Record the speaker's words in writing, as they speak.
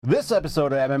This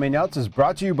episode of MMANUTS is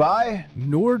brought to you by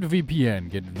NordVPN.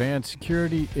 Get advanced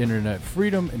security, internet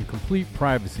freedom, and complete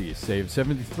privacy. Save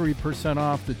 73%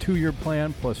 off the 2-year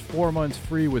plan plus 4 months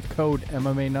free with code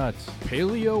MMANUTS.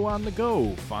 Paleo on the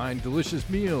go. Find delicious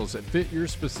meals that fit your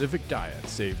specific diet.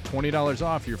 Save $20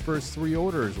 off your first 3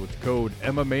 orders with code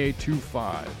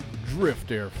MMA25.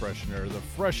 Drift Air Freshener, the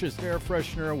freshest air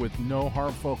freshener with no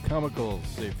harmful chemicals.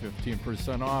 Save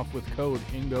 15% off with code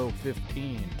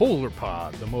INGO15. Polar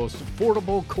Pod, the most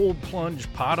affordable cold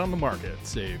plunge pod on the market.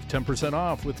 Save 10%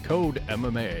 off with code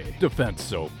MMA. Defense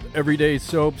Soap, everyday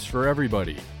soaps for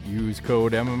everybody. Use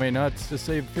code MMANUTS to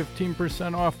save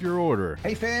 15% off your order.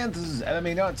 Hey fans, this is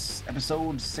MMANUTS,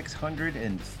 episode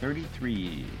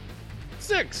 633.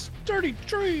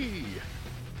 633.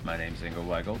 My name's Ingo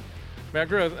Weigel. Matt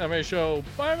Griff, MMA show.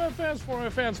 By my fans, for my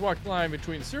fans, walk the line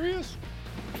between serious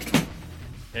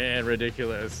and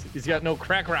ridiculous. He's got no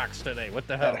crack rocks today. What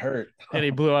the hell? That hurt. And he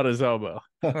blew out his elbow.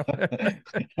 I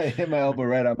hit my elbow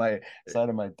right on my side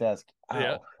of my desk.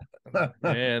 Ow. Yeah.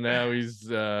 And now he's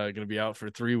going to be out for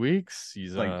 3 weeks.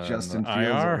 He's like Justin Fields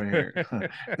IR. over here.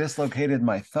 Dislocated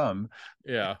my thumb.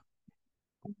 Yeah.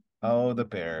 Oh, the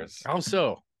Bears. How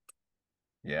so?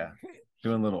 Yeah.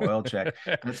 Doing a little oil check.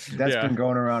 That's been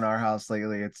going around our house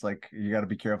lately. It's like you got to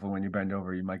be careful when you bend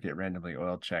over. You might get randomly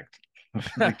oil checked.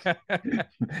 Like,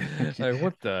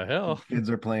 what the hell? Kids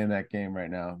are playing that game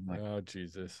right now. I'm like, oh,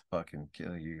 Jesus. Fucking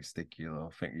kill you, stick you little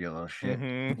finger, you little shit.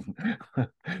 Mm-hmm.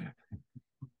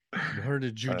 You heard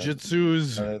of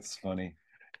jujitsus. That's funny.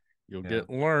 You'll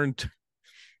get learned.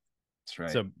 That's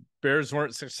right. So Bears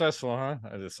weren't successful, huh?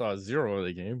 I just saw 0 of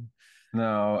the game.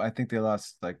 No, I think they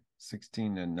lost like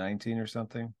 16-19 or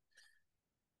something.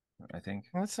 I think.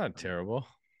 Well, that's not terrible.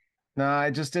 No,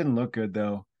 it just didn't look good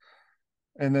though.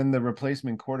 And then the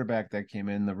replacement quarterback that came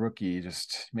in, the rookie,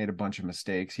 just made a bunch of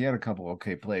mistakes. He had a couple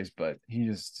okay plays, but he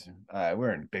just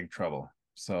we're in big trouble.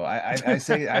 So I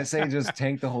say just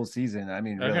tank the whole season. I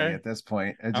mean, really, at this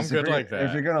point, I'm good like that.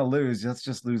 If you're gonna lose, let's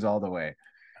just lose all the way.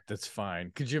 That's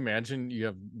fine. Could you imagine you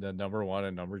have the number 1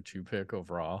 and number 2 pick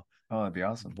overall? Oh, that'd be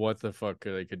awesome. What the fuck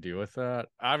could they could do with that?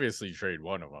 Obviously, you trade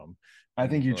one of them. I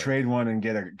think you trade one and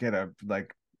get a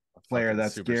like a player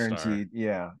that's superstar. Guaranteed.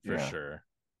 Yeah, for sure.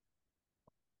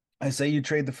 I say you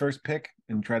trade the first pick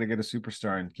and try to get a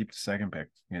superstar and keep the second pick.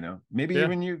 You know, maybe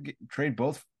even you trade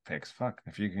both picks. Fuck,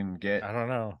 if you can get. I don't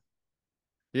know.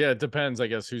 Yeah, it depends, I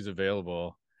guess, who's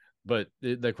available. But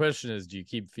the question is, do you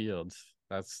keep Fields?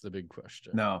 That's the big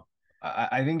question. No,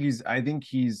 I think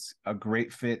he's a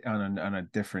great fit on a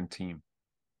different team,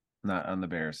 not on the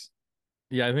Bears.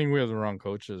 Yeah, I think we have the wrong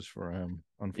coaches for him,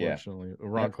 unfortunately. Yeah.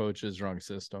 Wrong coaches, wrong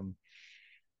system.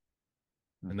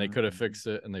 And they could have fixed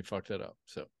it and they fucked it up.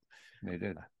 So they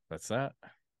did. That's that.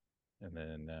 And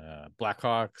then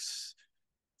Blackhawks.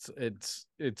 It's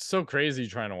so crazy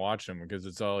trying to watch them because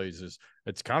it's always just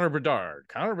it's Connor Bedard.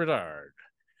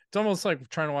 It's almost like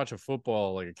trying to watch a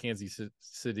football, like a Kansas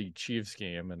City Chiefs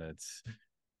game, and it's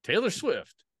Taylor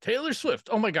Swift.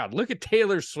 Oh my God, look at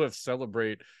Taylor Swift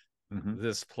celebrate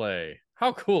this play.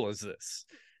 How cool is this?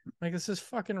 Like, this is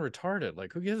fucking retarded.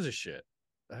 Like, who gives a shit?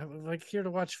 I'm like here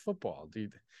to watch football,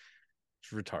 dude.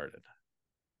 It's retarded.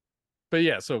 But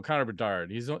yeah, so Connor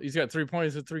Bedard, he's got 3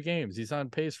 points in 3 games. He's on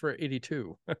pace for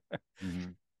 82.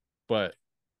 But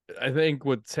I think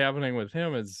what's happening with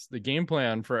him is the game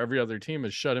plan for every other team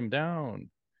is shut him down.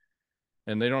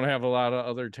 And they don't have a lot of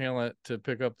other talent to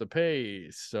pick up the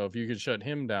pace. So if you could shut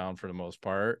him down for the most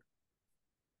part,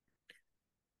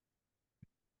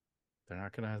 they're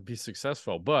not going to be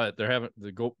successful. But they're having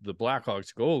the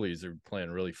Blackhawks goalies are playing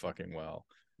really fucking well.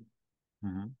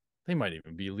 They might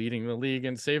even be leading the league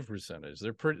in save percentage.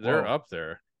 They're up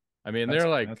there. I mean, they're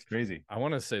like, that's crazy. I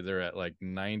want to say they're at like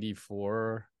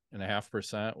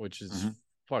 94.5%, which is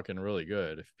fucking really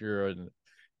good. If you're in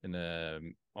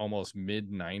the almost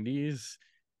mid 90s,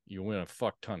 you win a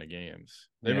fuck ton of games.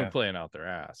 They've been playing out their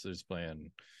ass. They're just playing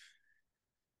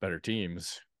better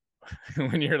teams.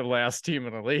 When you're the last team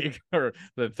in the league or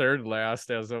the third last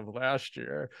as of last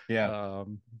year,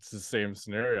 it's the same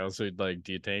scenario. So, like,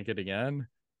 do you tank it again?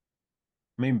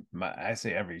 I mean, I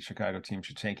say every Chicago team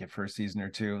should tank it for a season or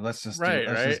two. Let's just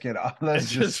just get off. Let's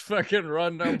just fucking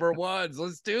run number ones.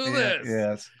 Let's do this.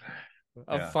 Yes,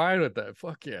 I'm fine with that.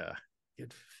 Fuck yeah.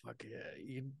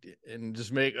 And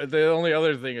just make the only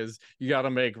other thing is you got to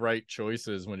make right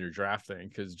choices when you're drafting,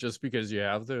 because just because you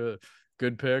have the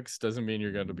good picks doesn't mean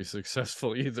you're going to be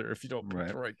successful either if you don't pick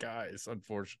the right guys,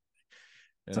 unfortunately.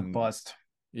 It's a bust.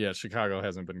 Yeah, Chicago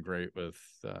hasn't been great with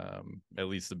at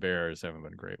least the Bears haven't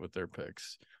been great with their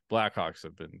picks. Blackhawks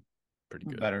have been pretty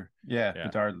good. Better. Yeah.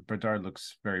 Bedard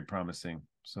looks very promising.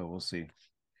 So we'll see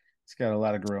It's got a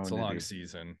lot of It's growing a to long do.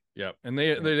 season. Yep. And they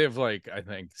have like I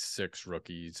think 6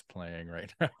 rookies playing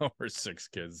right now, or 6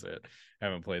 kids that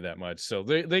haven't played that much. So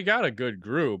they got a good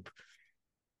group.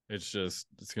 It's just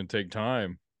it's gonna take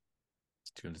time.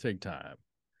 It's gonna take time.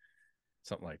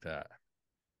 Something like that.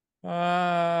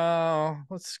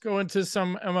 Let's go into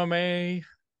some MMA,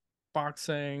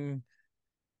 boxing.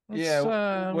 Yeah,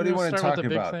 We're what do you gonna want to start with talk the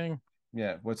big about? thing.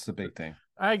 Yeah, what's the big thing?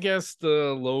 I guess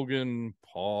the Logan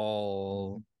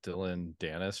Paul Dylan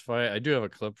Dennis fight. I do have a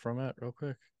clip from it real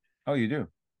quick. Oh, you do.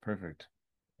 Perfect.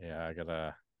 Yeah, I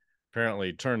gotta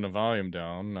apparently turn the volume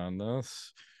down on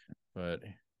this, but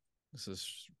this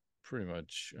is pretty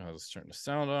much. Let's turn the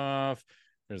sound off.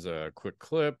 There's a quick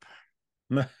clip.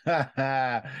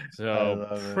 I So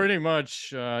love it. pretty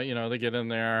much, they get in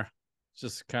there. It's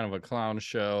just kind of a clown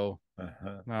show.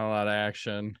 Uh-huh. Not a lot of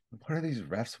action. What are these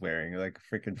refs wearing? Like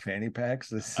freaking fanny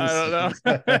packs? I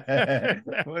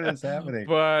don't What is know. happening?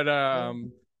 But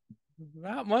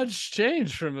not much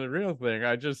change from the real thing.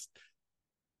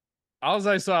 All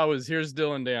I saw was here's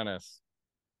Dylan Dennis.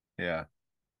 Yeah.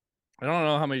 I don't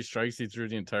know how many strikes he threw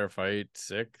the entire fight.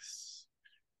 6.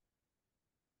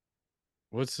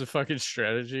 What's the fucking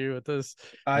strategy with this?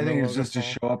 I Him and think it's Logan just to Paul?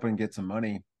 show up and get some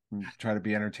money and try to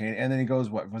be entertaining. And then he goes,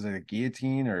 what was it, a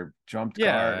guillotine or jumped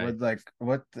guard? Yeah.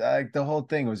 What like the whole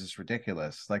thing was just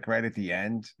ridiculous. Like right at the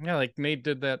end. Yeah, like Nate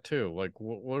did that too. Like,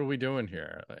 what are we doing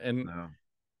here? No.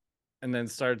 And then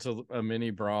starts a mini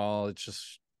brawl. It's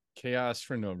just chaos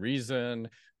for no reason.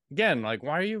 Again, like,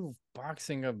 why are you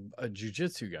boxing a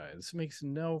jujitsu guy? This makes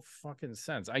no fucking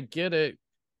sense. I get it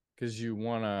because you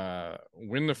want to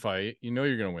win the fight. You know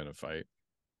you're going to win a fight,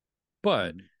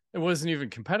 but Mhm. it wasn't even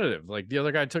competitive. Like the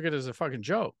other guy took it as a fucking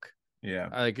joke. Yeah.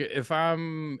 Like if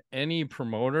I'm any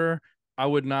promoter, I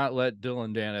would not let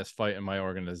Dylan Dennis fight in my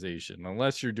organization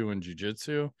unless you're doing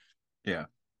jujitsu. Yeah.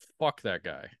 Fuck that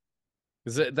guy.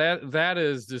 Because that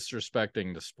is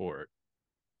disrespecting the sport.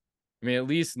 I mean, at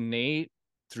least Nate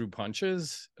threw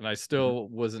punches, and I Mhm. still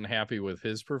wasn't happy with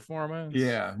his performance.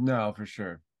 Yeah, no, for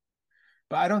sure.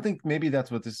 But I don't think maybe that's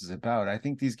what this is about. I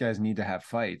think these guys need to have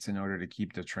fights in order to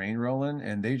keep the train rolling.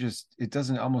 And it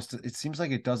doesn't almost, it seems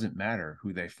like it doesn't matter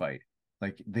who they fight.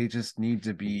 Like they just need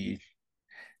to be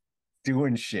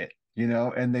doing shit,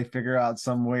 and they figure out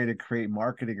some way to create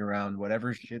marketing around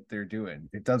whatever shit they're doing.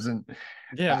 It doesn't,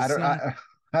 Yeah, I don't,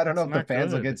 I don't know it's if the not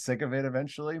fans will good. get sick of it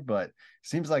eventually, but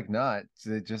seems like not.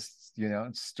 It just,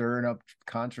 stirring up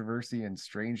controversy and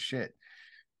strange shit.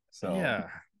 So, Yeah.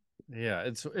 Yeah,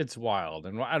 it's wild.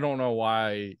 And I don't know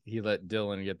why he let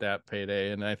Dylan get that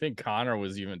payday. And I think Connor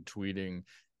was even tweeting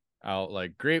out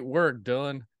like, "Great work,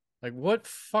 Dylan." Like, what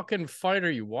fucking fight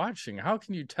are you watching? How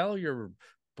can you tell your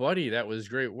buddy that was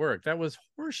great work? That was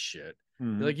horseshit.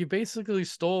 mhm. Like, you basically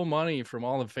stole money from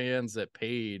all the fans that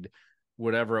paid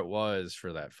whatever it was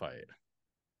for that fight.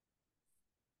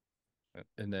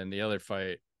 And then the other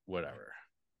fight, whatever.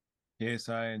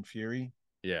 KSI and Fury.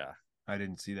 Yeah. I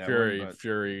didn't see that one, Fury, but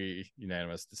Fury,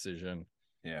 unanimous decision.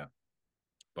 yeah,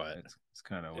 But it's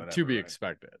kind of to whatever, be right?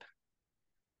 expected.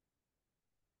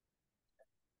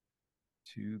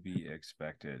 To be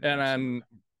expected. And Absolutely.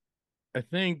 I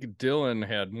think Dylan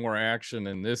had more action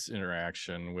in this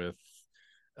interaction with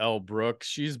Elle Brooks.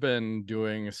 She's been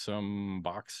doing some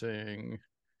boxing,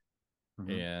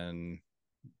 Mhm. and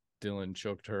Dylan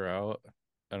choked her out.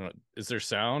 I don't know. Is there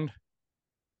sound?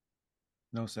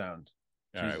 No sound.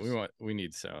 All right, Jesus. we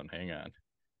need sound. Hang on.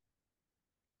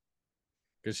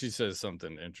 Because she says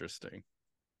something interesting.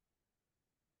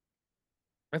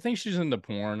 I think she's into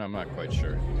porn. I'm not quite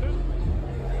sure.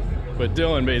 But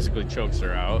Dylan basically chokes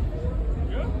her out.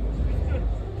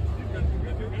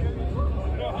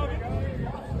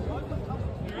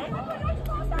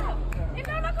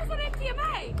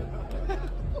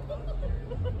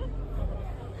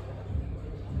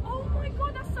 Oh my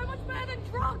god, that's so much better than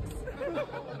drugs.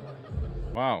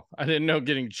 Wow. I didn't know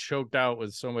getting choked out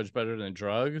was so much better than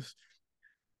drugs.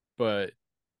 But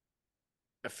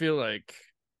I feel like,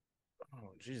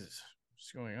 oh, Jesus,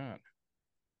 what's going on?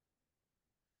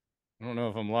 I don't know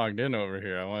if I'm logged in over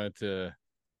here. I wanted to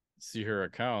see her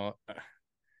account.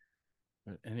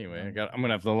 But anyway, I'm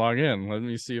gonna have to log in. Let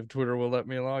me see if Twitter will let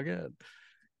me log in.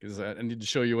 Because I need to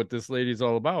show you what this lady's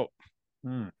all about.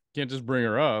 Hmm. Can't just bring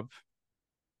her up.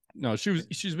 No,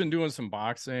 she's been doing some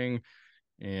boxing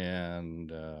and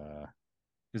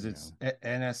Because you it's know.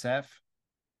 NSF. Is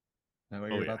that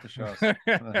what Oh you're yeah. about to show us?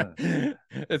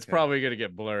 It's Okay. probably gonna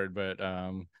get blurred, but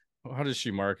how does she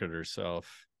market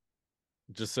herself?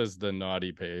 It just says the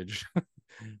naughty page. I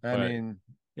But mean,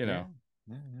 you yeah. know,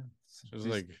 Yeah, yeah. she's Just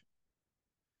like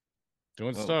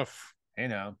doing whoa. stuff. Hey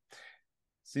now.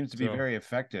 Seems to be So, very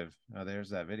effective. Oh,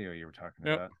 there's that video you were talking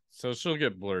yep. about. So she'll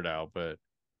get blurred out, but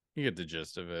you get the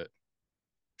gist of it.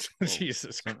 Well,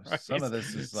 Jesus some of Christ.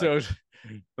 this is like, So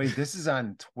wait, this is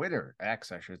on Twitter,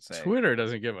 X, I should say. Twitter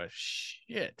doesn't give a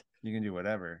shit. You can do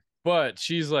whatever. But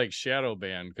she's like shadow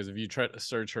banned because if you try to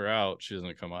search her out, she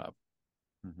doesn't come up.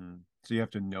 Mm-hmm. So you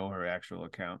have to know her actual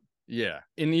account. Yeah,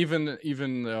 and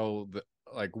even though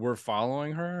like we're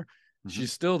following her, she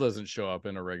still doesn't show up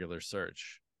in a regular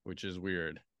search, which is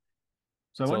weird.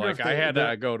 So I So wonder like if I had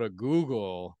to go to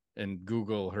Google and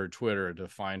Google her Twitter to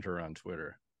find her on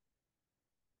Twitter.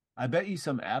 I bet you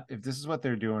some app, if this is what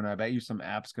they're doing, I bet you some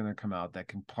app's gonna come out that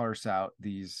can parse out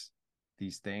these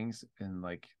things in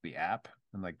like the app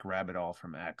and like grab it all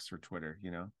from X or Twitter,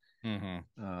 you know.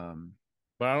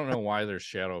 But I don't know why they're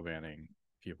shadow banning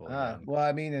people again. Well,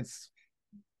 I mean, it's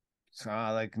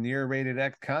like near rated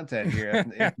X content here,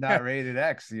 if not rated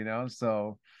X, you know.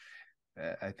 So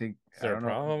I think is there I don't a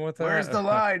problem know. with that? Where's the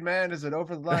line, man? Is it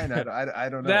over the line? I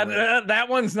don't know. That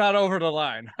one's not over the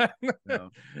line. No.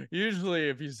 Usually,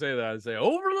 if you say that, I say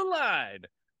over the line.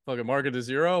 Fucking mark it to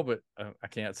 0, but I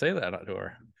can't say that to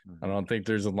her. I don't think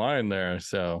there's a line there.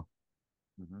 So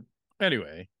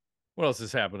anyway, what else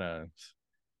is happening?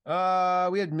 We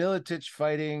had Milicic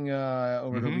fighting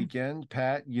over the weekend.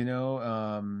 Pat,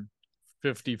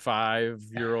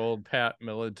 55-year-old Pat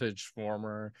Milicic,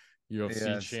 former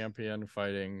UFC champion,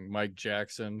 fighting Mike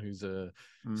Jackson, who's a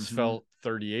svelte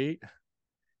 38.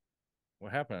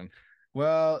 What happened?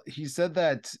 Well, he said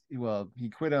that. Well, he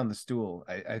quit on the stool.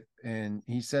 And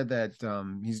he said that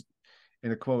he's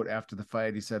in a quote after the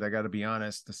fight. He said, "I got to be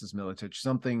honest. This is Milicic.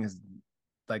 Something has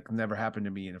like never happened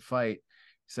to me in a fight."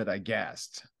 He said, "I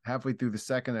gasped halfway through the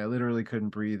second. I literally couldn't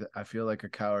breathe. I feel like a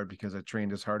coward because I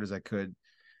trained as hard as I could,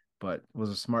 but it was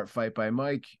a smart fight by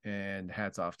Mike, and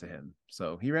hats off to him."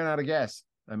 So he ran out of gas.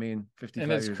 I mean, 55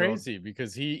 and it's years crazy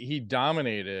because he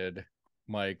dominated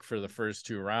Mike for the first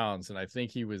 2 rounds, and I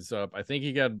think he was up. I think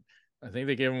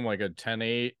they gave him like a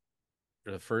 10-8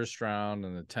 for the first round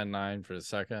and a 10-9 for the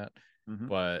second.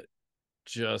 But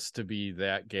just to be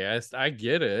that gassed, I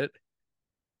get it.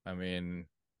 I mean,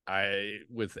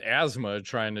 with asthma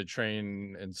trying to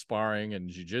train and sparring and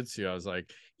jiu-jitsu, I was like,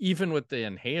 even with the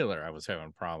inhaler, I was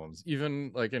having problems.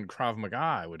 Even like in Krav Maga,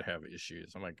 I would have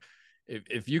issues. I'm like,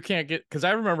 if you can't get, because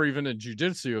I remember even in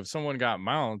jiu-jitsu, if someone got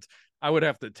mount, I would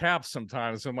have to tap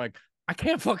sometimes. I'm like, I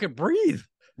can't fucking breathe.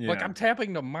 Yeah. Like I'm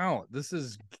tapping the mount. This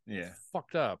is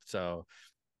fucked up. So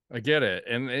I get it.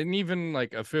 And even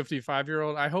like a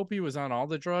 55-year-old, I hope he was on all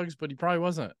the drugs, but he probably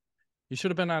wasn't. He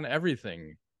should have been on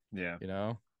everything. Yeah. You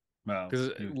know? Well,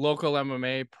 because local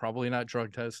MMA, probably not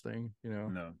drug testing, you know?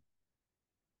 No.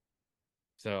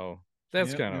 So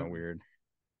that's kind of weird.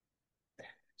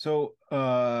 So,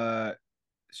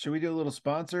 should we do a little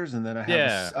sponsors and then I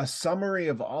have a summary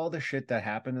of all the shit that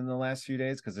happened in the last few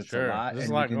days? Because it's a lot. There's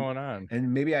a lot going on.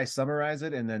 And maybe I summarize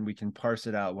it and then we can parse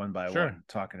it out one by one,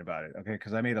 talking about it. Okay.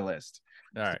 Because I made a list.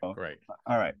 All right. Great.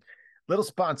 All right. Little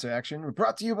sponsor action. We're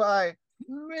brought to you by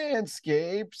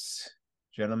Manscaped.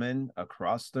 Gentlemen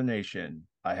across the nation,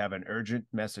 I have an urgent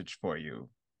message for you.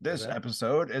 This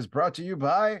episode is brought to you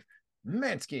by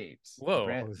Manscaped.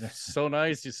 Whoa, so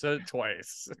nice. You said it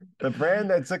twice. The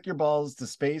brand that took your balls to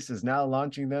space is now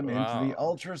launching them into the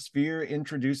Ultra Sphere,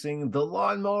 introducing the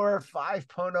Lawnmower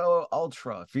 5.0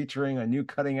 Ultra, featuring a new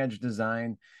cutting-edge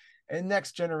design and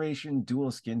next-generation dual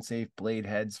skin-safe blade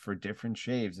heads for different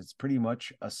shaves. It's pretty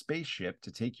much a spaceship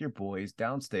to take your boys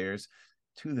downstairs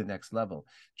to the next level.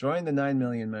 Join the 9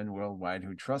 million men worldwide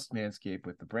who trust Manscaped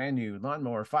with the brand new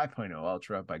Lawnmower 5.0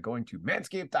 Ultra by going to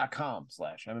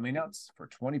manscaped.com/MMANUTS for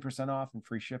 20% off and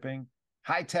free shipping.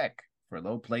 High tech for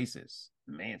low places.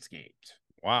 Manscaped.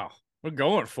 Wow. We're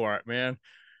going for it, man.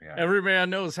 Yeah. Every man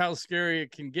knows how scary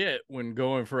it can get when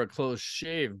going for a close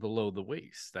shave below the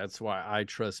waist. That's why I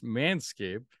trust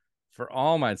Manscaped for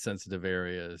all my sensitive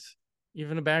areas,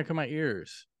 even the back of my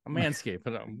ears. I'm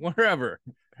manscaping them wherever.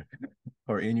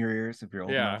 Or in your ears if you're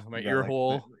old enough. My ear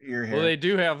hole. Ear hair. Well, they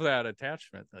do have that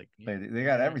attachment. Like they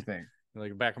got everything.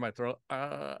 Like back of my throat.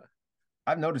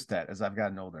 I've noticed that as I've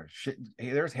gotten older. Shit,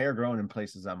 there's hair growing in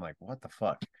places I'm like, what the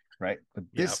fuck? Right? But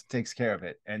this takes care of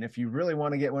it. And if you really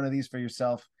want to get one of these for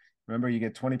yourself, remember you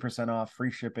get 20% off,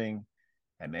 free shipping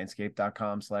at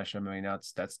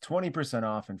manscaped.com/MMANuts. That's 20%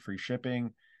 off and free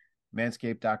shipping.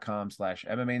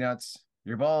 Manscaped.com/MMANuts.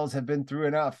 Your balls have been through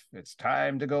enough. It's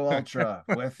time to go ultra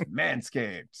with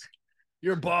Manscaped.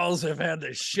 Your balls have had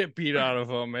the shit beat out of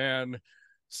them, man.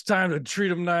 It's time to treat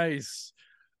them nice.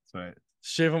 That's right.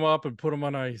 Shave them up and put them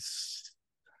on ice.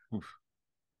 Oof.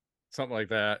 Something like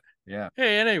that. Yeah.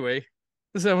 Hey, anyway,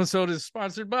 this episode is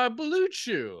sponsored by Blue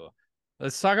Chew.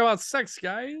 Let's talk about sex,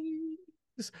 guys.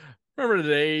 Remember the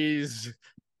days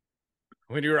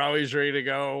when you were always ready to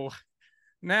go?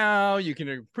 Now you can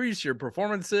increase your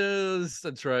performances.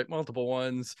 That's right, multiple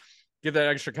ones. Get that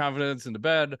extra confidence in the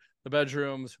bed, the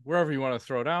bedrooms, wherever you want to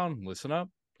throw down. Listen up,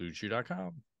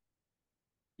 BlueChew.com.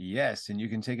 Yes, and you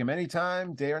can take them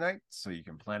anytime, day or night, so you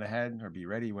can plan ahead or be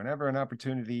ready whenever an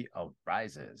opportunity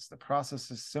arises. The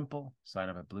process is simple. Sign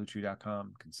up at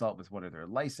BlueChew.com, consult with one of their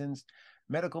licensed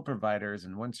medical providers,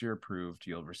 and once you're approved,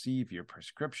 you'll receive your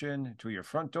prescription to your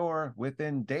front door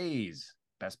within days.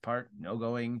 Best part, no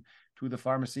going to the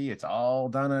pharmacy. It's all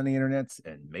done on the internet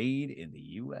and made in the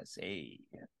USA.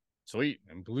 Sweet.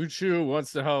 And Blue Chew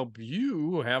wants to help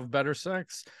you have better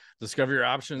sex. Discover your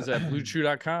options at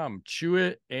BlueChew.com. Chew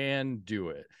it and do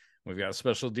it. We've got a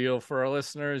special deal for our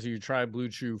listeners. You try Blue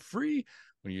Chew free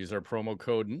when you use our promo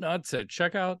code NUTS at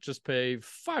checkout. Just pay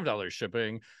 $5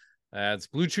 shipping. That's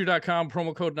BlueChew.com,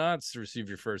 promo code NUTS to receive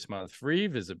your first month free.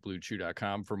 Visit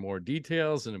BlueChew.com for more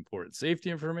details and important safety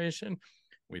information.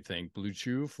 We thank Blue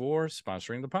Chew for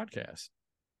sponsoring the podcast.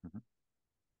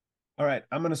 All right,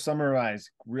 I'm going to summarize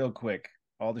real quick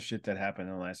all the shit that happened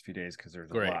in the last few days because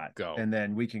there's a lot. Go. And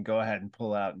then we can go ahead and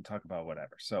pull out and talk about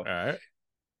whatever. So, all right.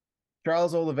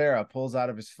 Charles Oliveira pulls out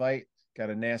of his fight, got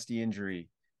a nasty injury.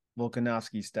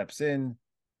 Volkanovski steps in.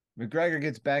 McGregor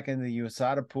gets back in the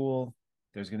USADA pool.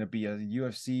 There's going to be a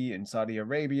UFC in Saudi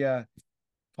Arabia.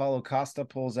 Paulo Costa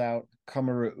pulls out.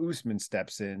 Kamaru Usman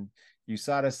steps in.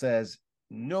 USADA says,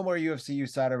 no more UFC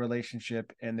USADA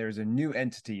relationship, and there's a new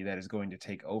entity that is going to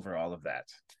take over all of that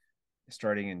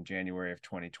starting in January of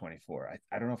 2024.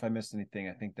 I don't know if I missed anything.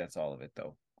 I think that's all of it,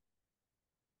 though.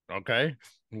 Okay.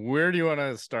 Where do you want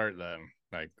to start then?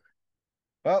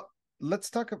 Well, let's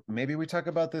talk. Maybe we talk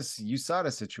about this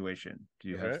USADA situation. Do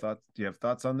you have thoughts? Do you have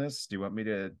thoughts on this? Do you want me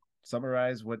to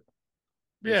summarize what?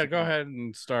 Yeah, go ahead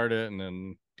and start it, and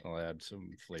then I'll add some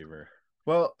flavor.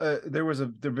 Well, there was the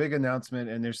big announcement,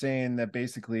 and they're saying that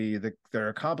basically there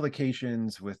are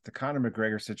complications with the Conor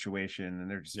McGregor situation, and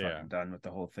they're just fucking done with the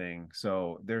whole thing.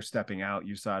 So they're stepping out.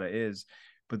 USADA is,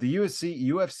 but the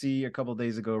UFC a couple of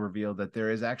days ago revealed that there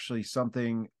is actually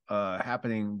something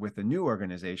happening with a new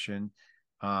organization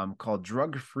called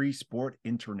Drug Free Sport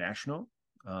International,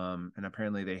 and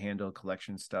apparently they handle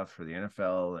collection stuff for the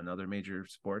NFL and other major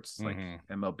sports like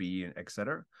MLB and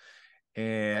etc.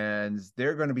 And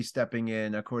they're going to be stepping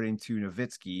in, according to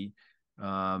Nowitzki,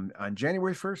 on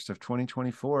January 1st of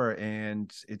 2024.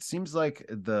 And it seems like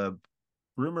the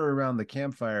rumor around the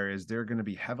campfire is they're going to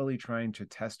be heavily trying to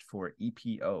test for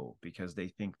EPO because they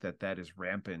think that is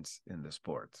rampant in the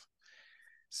sport.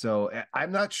 So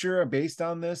I'm not sure based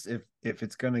on this if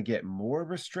it's going to get more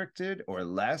restricted or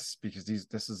less, because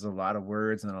this is a lot of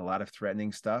words and a lot of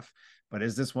threatening stuff. But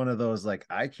is this one of those like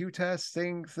IQ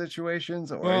testing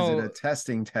situations, or is it a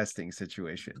testing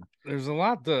situation? There's a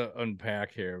lot to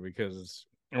unpack here because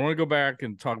I want to go back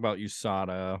and talk about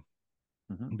USADA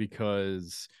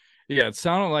because it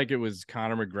sounded like it was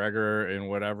Conor McGregor and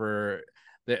whatever.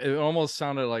 It almost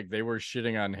sounded like they were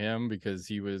shitting on him because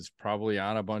he was probably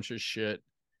on a bunch of shit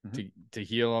to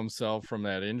heal himself from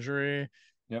that injury.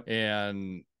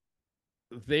 And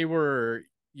they were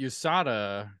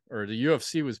USADA, or the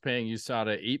UFC was paying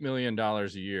USADA $8 million a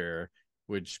year,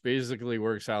 which basically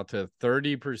works out to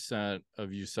 30% of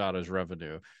USADA's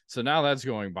revenue. So now that's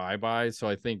going bye-bye. So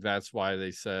I think that's why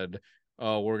they said,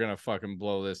 oh, we're going to fucking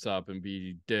blow this up and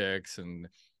be dicks. And,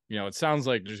 it sounds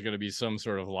like there's going to be some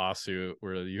sort of lawsuit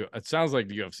where it sounds like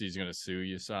the UFC is going to sue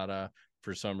USADA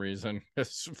for some reason,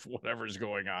 whatever's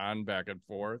going on back and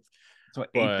forth. So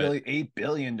 $8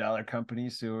 billion company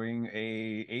suing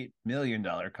a $8 million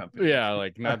company. Yeah,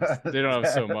 like they don't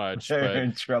have so much. They're but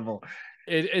in trouble.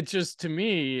 It just, to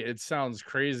me, it sounds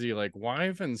crazy. Like, why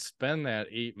even spend that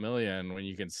 $8 million when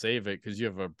you can save it because you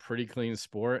have a pretty clean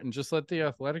sport, and just let the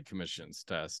athletic commissions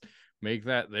test, make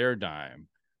that their dime.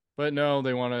 But no,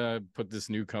 they want to put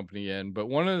this new company in. But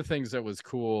one of the things that was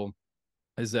cool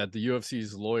is that the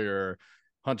UFC's lawyer,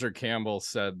 Hunter Campbell,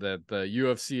 said that the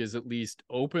UFC is at least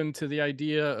open to the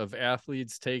idea of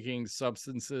athletes taking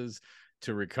substances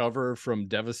to recover from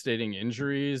devastating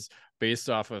injuries based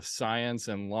off of science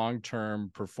and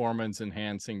long-term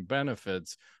performance-enhancing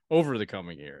benefits over the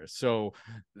coming years. So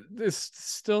this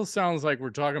still sounds like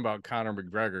we're talking about Conor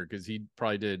McGregor because he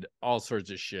probably did all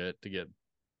sorts of shit to get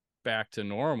back to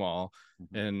normal,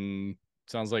 and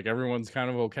sounds like everyone's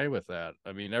kind of okay with that.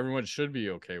 I mean, everyone should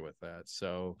be okay with that.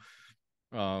 So,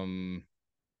 and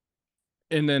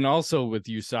then also with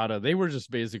USADA, they were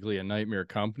just basically a nightmare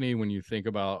company when you think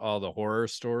about all the horror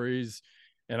stories.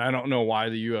 And I don't know why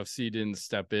the UFC didn't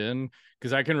step in,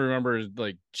 because I can remember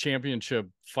like championship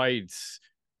fights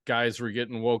guys were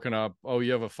getting woken up. Oh,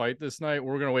 you have a fight this night?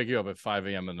 We're gonna wake you up at 5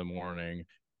 a.m. in the morning.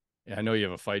 Yeah, I know you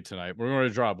have a fight tonight. We're going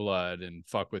to draw blood and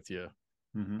fuck with you.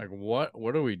 Mm-hmm. Like,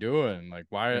 what are we doing? Like,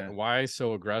 Yeah. why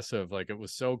so aggressive? Like, it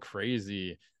was so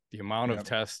crazy. The amount of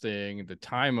testing, the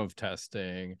time of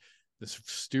testing, this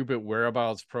stupid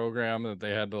whereabouts program that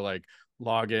they had to like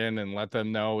log in and let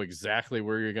them know exactly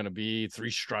where you're going to be. 3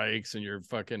 strikes and you're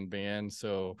fucking banned.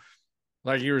 So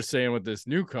like you were saying with this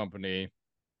new company,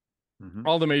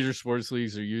 all the major sports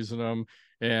leagues are using them,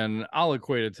 and I'll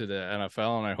equate it to the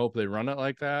NFL, and I hope they run it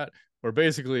like that, where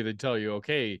basically they tell you,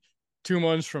 okay, 2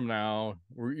 months from now,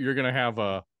 you're going to have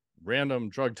a random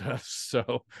drug test.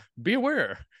 So be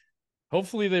aware.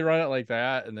 Hopefully they run it like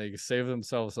that and they save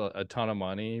themselves a ton of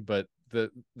money. But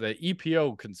the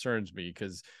EPO concerns me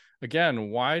because, again,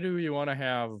 why do you want to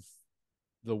have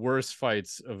the worst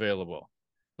fights available?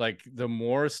 Like, the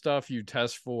more stuff you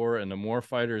test for and the more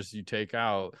fighters you take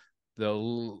out,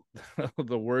 the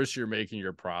the worse you're making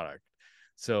your product.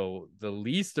 So the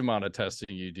least amount of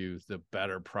testing you do, the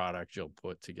better product you'll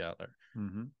put together.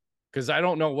 Because I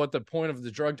don't know what the point of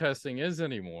the drug testing is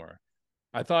anymore.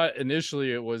 I thought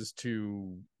initially it was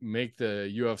to make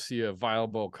the UFC a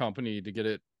viable company to get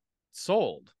it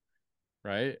sold,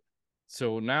 right?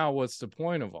 So now what's the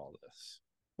point of all this?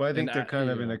 Well, I think they're kind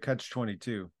of in a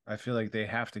catch-22. I feel like they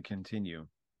have to continue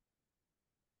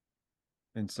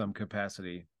in some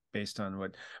capacity based on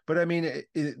what, but I mean,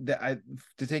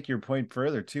 to take your point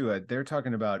further too, they're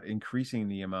talking about increasing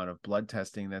the amount of blood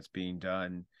testing that's being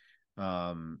done,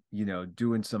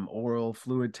 doing some oral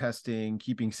fluid testing,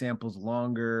 keeping samples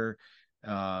longer.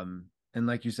 And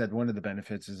like you said, one of the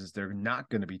benefits is they're not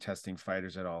going to be testing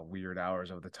fighters at all weird hours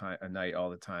of the time, a night, all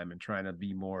the time, and trying to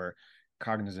be more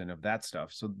cognizant of that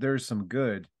stuff. So there's some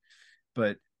good,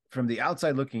 but from the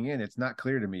outside looking in, it's not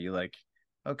clear to me, like,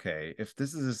 okay, if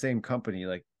this is the same company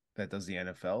like that does the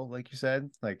NFL, like you said,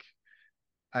 like,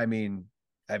 I mean,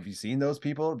 have you seen those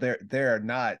people? They're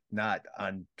not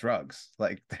on drugs.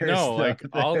 Like, like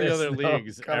all the other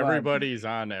leagues, everybody's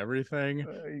on everything.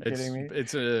 Are you kidding me?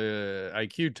 It's a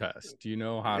IQ test. You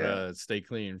know how to stay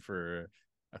clean for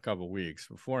a couple weeks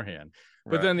beforehand.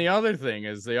 But then the other thing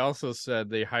is they also said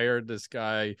they hired this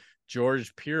guy,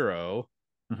 George Piro,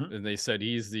 and they said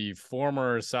he's the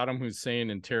former Saddam Hussein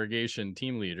interrogation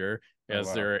team leader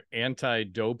as their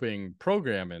anti-doping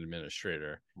program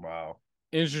administrator. Wow.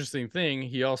 Interesting thing,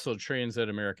 he also trains at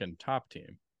American Top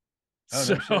Team. Oh,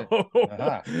 so no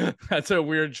shit. That's a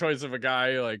weird choice of a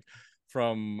guy, like,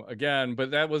 from, again,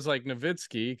 but that was like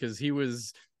Nowitzki, because he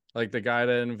was like the guy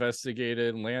that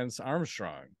investigated Lance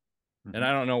Armstrong. And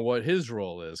I don't know what his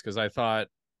role is, because I thought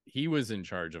he was in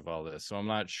charge of all this. So I'm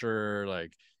not sure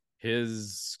like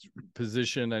his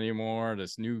position anymore.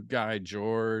 This new guy,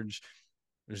 George,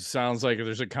 it sounds like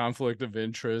there's a conflict of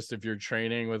interest if you're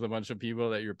training with a bunch of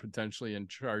people that you're potentially in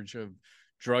charge of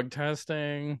drug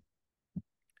testing.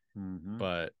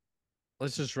 But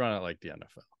let's just run it like the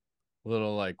NFL. A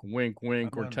little like wink,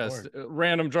 wink, or test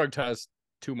random drug test,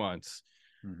 2 months.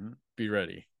 Be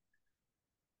ready.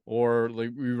 Or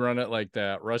like we run it like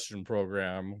that Russian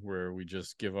program where we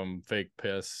just give them fake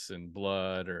piss and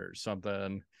blood or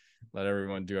something. Let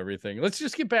everyone do everything. Let's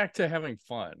just get back to having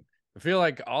fun. I feel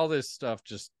like all this stuff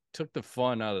just took the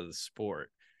fun out of the sport.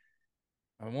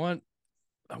 I want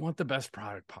the best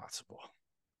product possible.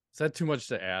 Is that too much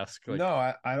to ask? Like,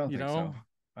 no, I don't think so.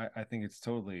 I think it's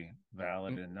totally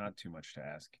valid and not too much to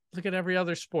ask. Look at every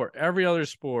other sport. Every other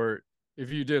sport,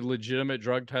 if you did legitimate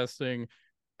drug testing,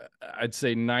 I'd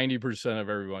say 90% of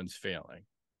everyone's failing.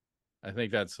 I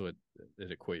think that's what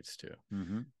it equates to.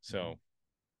 So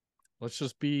let's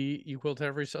just be equal to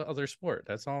every other sport.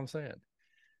 That's all I'm saying.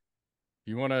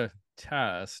 You want to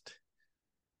test,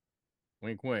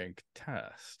 wink, wink,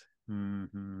 test.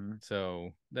 So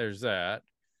there's that.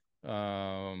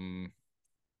 You're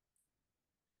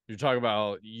talking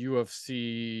about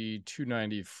UFC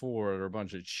 294. There are a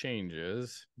bunch of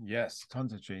changes. Yes,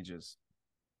 tons of changes.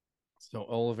 So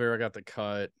Oliveira got the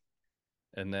cut,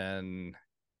 and then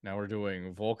now we're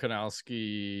doing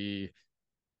Volkanovski,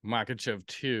 Makhachev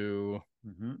 2,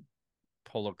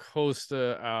 Paulo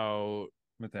Costa out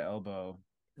with the elbow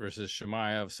versus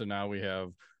Chimaev. So now we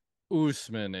have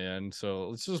Usman in. So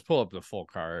let's just pull up the full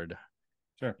card.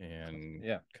 Sure. And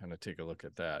kind of take a look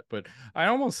at that. But I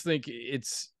almost think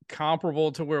it's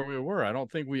comparable to where we were. I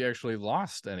don't think we actually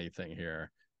lost anything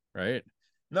here, right?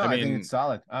 No, I think it's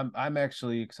solid. I'm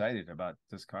actually excited about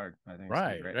this card. I think it's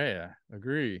right. Yeah,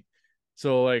 agree.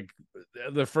 So like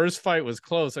the first fight was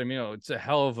close. I mean, it's a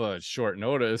hell of a short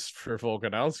notice for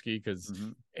Volkanovski because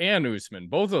and Usman,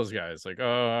 both those guys, like,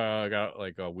 I got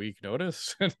like a week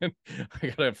notice, and then I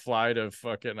gotta fly to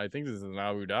fucking. I think this is in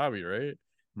Abu Dhabi,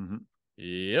 right?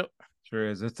 Yep, sure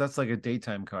is. That's like a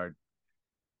daytime card.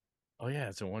 Oh yeah,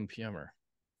 it's a 1 p.m.er.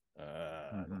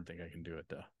 I don't think I can do it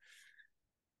though.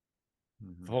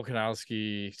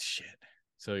 Volkanovski, shit.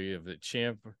 So you have the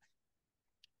champ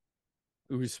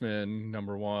Usman,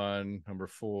 number 1, number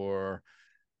 4,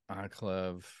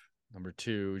 Anklev, number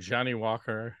 2, Johnny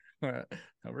Walker,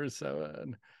 number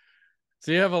 7.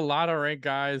 So you have a lot of ranked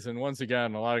guys, and once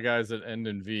again, a lot of guys that end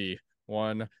in V.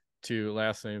 1, 2,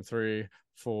 last name 3,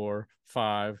 4,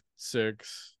 5,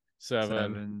 6,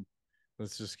 7.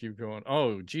 Let's just keep going.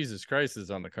 Oh, Jesus Christ is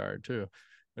on the card too.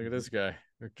 Look at this guy,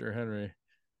 Victor Henry.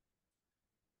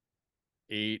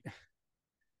 8,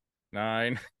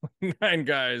 9, 9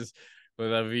 guys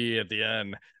with a V at the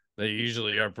end. They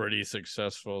usually are pretty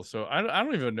successful. So I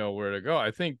don't even know where to go.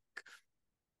 I think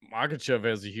Makhachev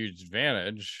has a huge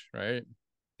advantage, right?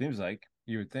 Seems like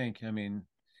you would think. I mean,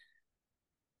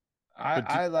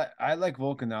 I like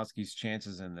Volkanovski's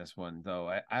chances in this one,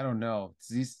 though. I don't know.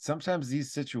 Sometimes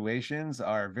these situations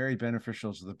are very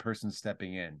beneficial to the person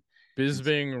stepping in.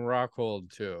 Bisping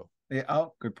Rockhold too. Yeah,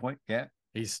 oh, good point. Yeah.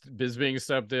 Bisping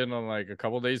stepped in on like a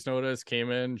couple days' notice,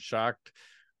 came in, shocked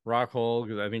Rockhold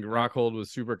because I think Rockhold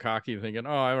was super cocky, thinking,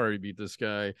 "Oh, I've already beat this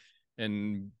guy,"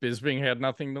 and Bisping had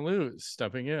nothing to lose,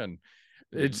 stepping in.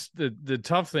 It's the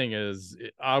tough thing is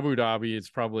Abu Dhabi. It's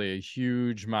probably a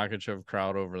huge Makhachev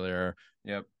crowd over there.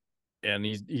 Yep, and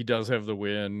he does have the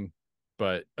win,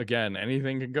 but again,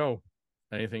 anything can go,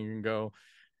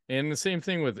 and the same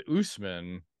thing with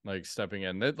Usman, like stepping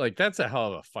in. That's a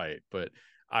hell of a fight, but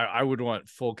I would want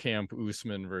full camp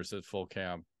Usman versus full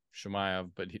camp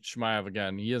Chimaev, but Chimaev,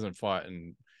 again, he hasn't fought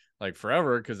in like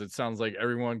forever because it sounds like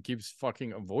everyone keeps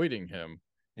fucking avoiding him.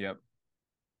 Yep.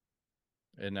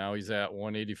 And now he's at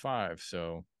 185,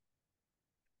 so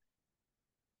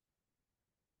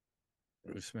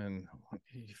Usman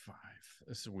 185.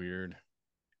 This is weird.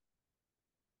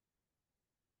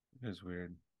 It is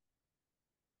weird.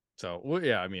 So, well,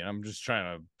 yeah, I mean, I'm just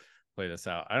trying to play this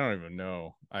out. I don't even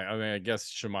know. I mean, I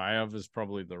guess Chimaev is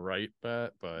probably the right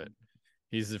bet, but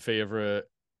he's the favorite.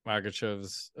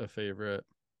 Makhachev's a favorite.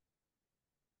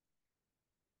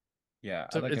 Yeah,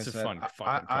 So like it's I a said, fun fucking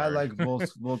card. I like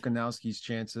Volkanovski's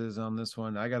chances on this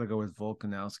one. I got to go with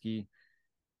Volkanovski,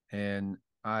 and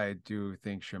I do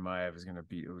think Chimaev is going to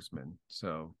beat Usman.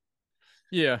 So,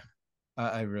 yeah,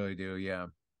 I really do. Yeah,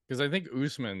 because I think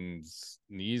Usman's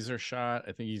knees are shot.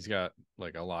 I think he's got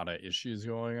like a lot of issues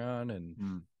going on,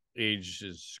 and age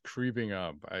is creeping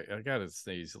up. I gotta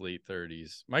say he's late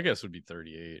 30s. My guess would be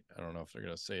 38. I don't know if they're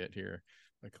gonna say it here.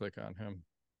 I click on him.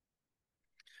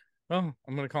 Well,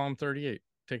 I'm gonna call him 38.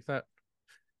 Take that.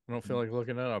 I don't feel like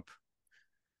looking it up.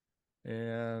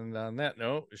 And on that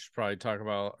note, we should probably talk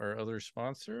about our other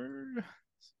sponsor.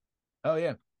 Oh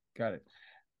yeah, got it.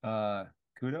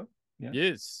 Kudo. Yeah.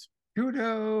 Yes.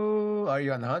 Kudo. Are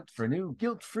you on the hunt for a new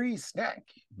guilt-free snack?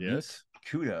 Yes.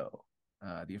 Meet Kudo,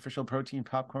 the official protein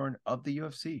popcorn of the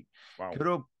UFC.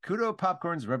 Wow. Kudo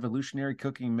Popcorn's revolutionary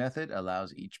cooking method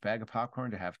allows each bag of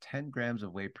popcorn to have 10 grams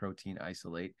of whey protein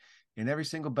isolate in every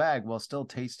single bag while still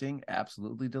tasting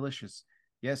absolutely delicious.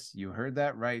 Yes, you heard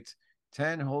that right.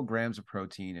 10 whole grams of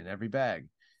protein in every bag.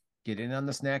 Get in on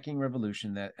the snacking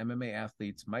revolution that MMA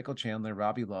athletes Michael Chandler,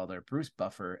 Robbie Lawler, Bruce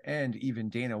Buffer, and even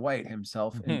Dana White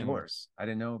himself endorse. I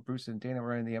didn't know Bruce and Dana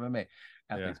were in the MMA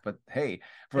athletes, but hey,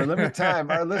 for a limited time,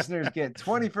 our listeners get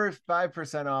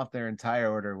 25% off their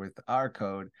entire order with our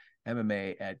code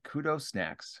MMA at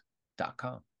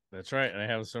kudosnacks.com. That's right. And I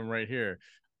have some right here.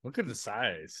 Look at the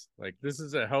size. Like, this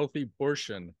is a healthy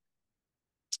portion.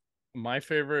 My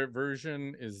favorite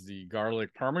version is the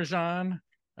garlic parmesan.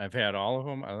 I've had all of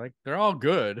them. They're all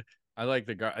good. I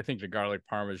think the garlic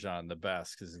parmesan the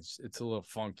best because it's a little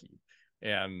funky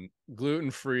and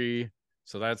gluten-free.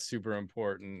 So that's super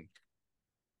important.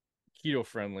 Keto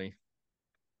friendly.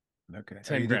 Okay.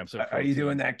 10 grams of protein. Are you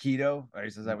doing that keto?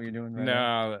 Is that what you're doing right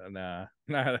now?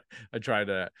 No. I tried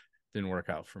that. Didn't work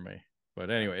out for me. But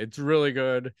anyway, it's really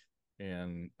good.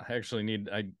 And I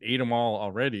ate them all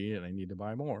already and I need to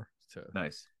buy more. So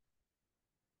nice.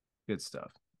 Good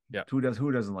stuff. Yeah. Who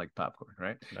doesn't like popcorn,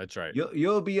 right? That's right.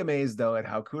 You'll be amazed though at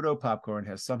how Kudo popcorn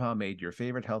has somehow made your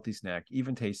favorite healthy snack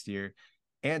even tastier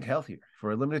and healthier.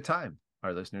 For a limited time,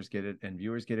 our listeners get it and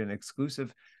viewers get an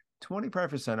exclusive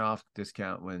 25% off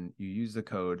discount when you use the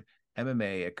code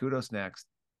MMA at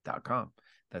kudosnacks.com.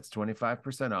 That's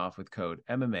 25% off with code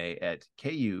MMA at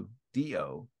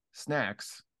KUDO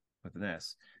snacks.com. with an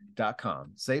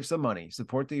S.com. Save some money.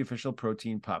 Support the official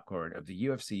protein popcorn of the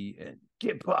UFC and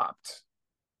get popped.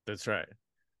 That's right.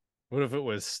 What if it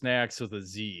was snacks with a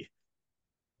Z?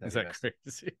 Is that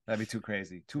crazy? That'd be too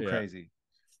crazy. Too crazy.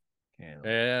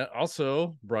 And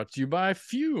also brought to you by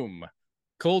Fume.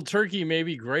 Cold turkey may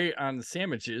be great on the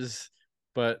sandwiches,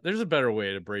 but there's a better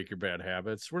way to break your bad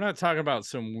habits. We're not talking about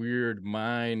some weird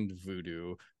mind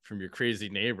voodoo from your crazy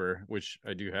neighbor, which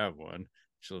I do have one.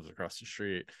 She lives across the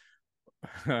street.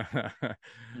 We're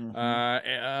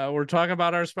talking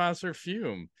about our sponsor,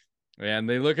 Fume. And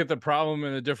they look at the problem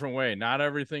in a different way. Not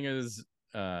everything is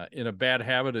in a bad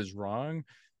habit is wrong.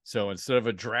 So instead of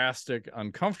a drastic,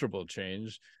 uncomfortable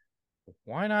change,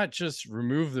 why not just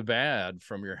remove the bad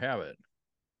from your habit?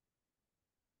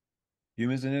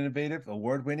 Fume is an innovative,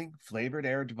 award-winning flavored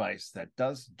air device that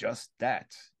does just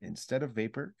that. Instead of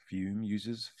vapor, Fume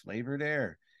uses flavored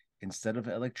air. Instead of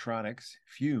electronics,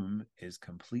 Fume is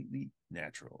completely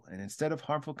natural. And instead of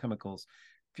harmful chemicals,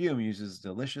 Fume uses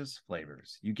delicious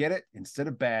flavors. You get it? Instead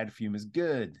of bad, Fume is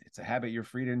good. It's a habit you're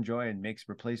free to enjoy and makes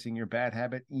replacing your bad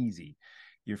habit easy.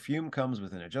 Your Fume comes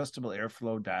with an adjustable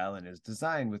airflow dial and is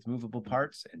designed with movable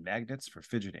parts and magnets for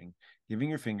fidgeting, giving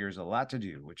your fingers a lot to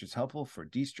do, which is helpful for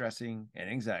de-stressing and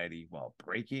anxiety while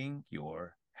breaking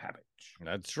your habit.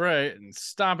 That's right. And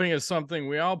stopping is something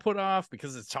we all put off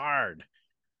because it's hard.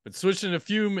 But switching to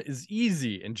Fume is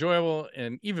easy, enjoyable,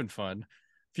 and even fun.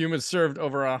 Fume has served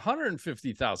over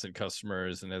 150,000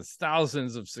 customers and has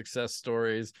thousands of success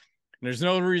stories. And there's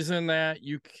no reason that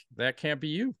that can't be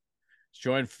you.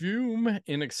 Join Fume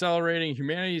in accelerating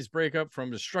humanity's breakup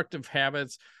from destructive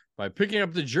habits by picking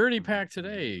up the Journey Pack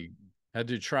today. Head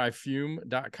to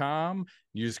tryfume.com.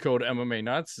 Use code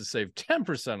MMANUTS to save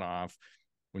 10% off.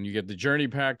 When you get the Journey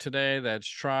Pack today, that's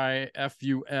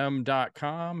tryfum.com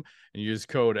and use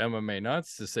code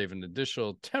MMANUTS to save an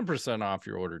additional 10% off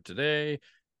your order today.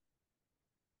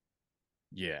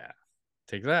 Yeah,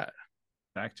 take that.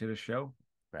 Back to the show.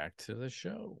 Back to the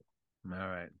show. All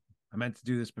right. I meant to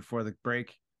do this before the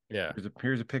break. Yeah.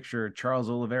 Here's a picture of Charles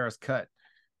Oliveira's cut.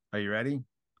 Are you ready?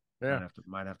 Yeah.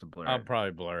 Might have to blur I'll it.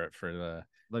 probably blur it for the.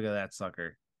 Look at that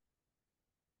sucker.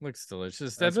 Looks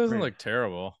delicious. That's that doesn't pretty. Look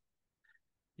terrible.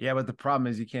 Yeah, but the problem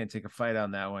is you can't take a fight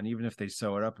on that one. Even if they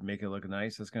sew it up and make it look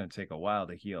nice, it's going to take a while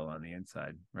to heal on the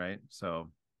inside, right? So,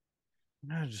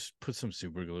 just put some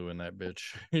super glue in that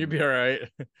bitch. You'd be all right.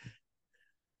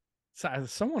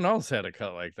 Someone else had a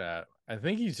cut like that. I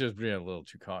think he's just being a little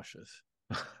too cautious.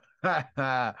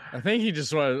 I think he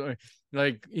just wanted,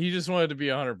 to be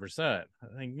 100%.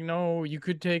 I think, you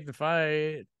could take the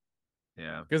fight.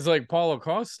 Yeah, because like Paulo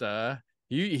Costa,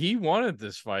 he wanted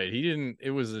this fight. He didn't.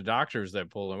 It was the doctors that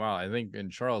pulled him out. I think in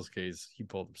Charles' case, he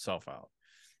pulled himself out.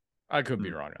 I could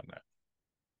be wrong on that.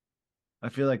 I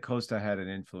feel like Costa had an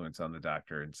influence on the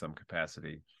doctor in some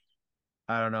capacity.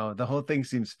 I don't know. The whole thing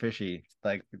seems fishy.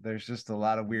 Like there's just a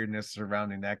lot of weirdness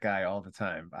surrounding that guy all the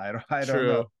time. I don't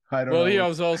know. I don't know. He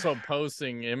was also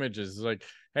posting images like,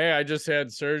 "Hey, I just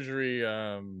had surgery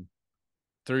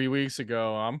 3 weeks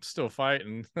ago. I'm still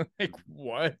fighting." Like,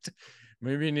 what?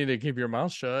 Maybe you need to keep your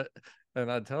mouth shut and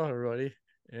not tell everybody,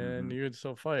 and you would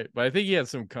still fight. But I think he had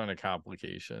some kind of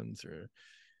complications, or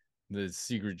the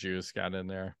secret juice got in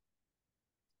there.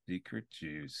 Secret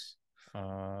juice.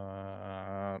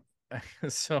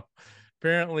 So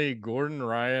apparently Gordon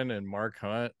Ryan and Mark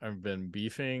Hunt have been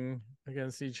beefing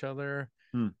against each other,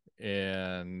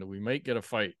 and we might get a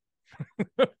fight,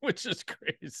 which is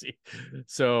crazy.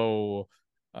 So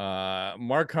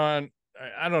Mark Hunt,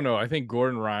 I don't know. I think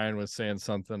Gordon Ryan was saying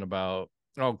something about,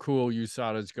 "Oh, cool,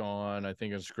 USADA's gone. I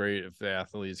think it's great if the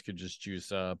athletes could just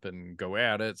juice up and go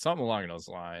at it," something along those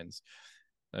lines.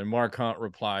 And Mark Hunt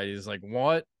replied, he's like,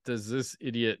 "What does this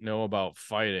idiot know about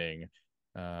fighting?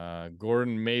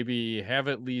 Gordon, maybe have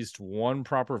at least one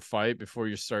proper fight before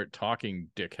you start talking,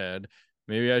 dickhead.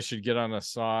 Maybe I should get on the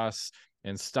sauce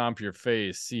and stomp your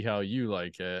face, see how you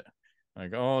like it."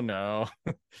 Like, oh no.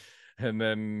 And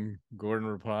then Gordon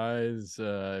replies,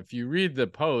 "If you read the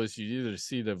post, you either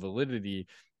see the validity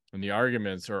in the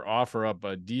arguments or offer up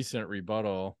a decent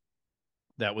rebuttal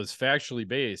that was factually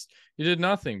based. You did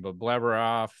nothing but blabber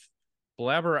out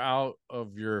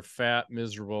of your fat,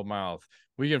 miserable mouth.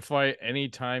 We can fight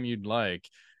anytime you'd like.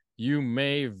 You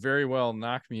may very well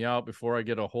knock me out before I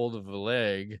get a hold of the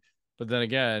leg, but then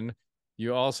again,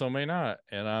 you also may not.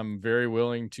 And I'm very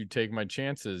willing to take my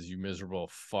chances, you miserable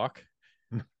fuck."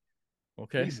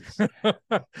 Okay.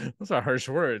 Those are harsh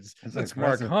words. That's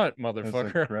Mark Hunt,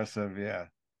 motherfucker. That's aggressive, yeah.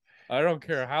 I don't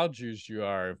care how juiced you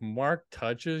are. If Mark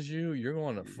touches you, you're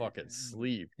going to fucking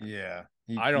sleep. Yeah.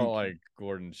 I don't like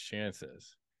Gordon's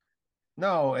chances.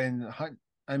 No, and Hunt,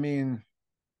 I mean,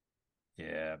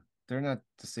 Yeah, they're not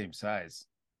the same size.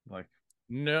 Like,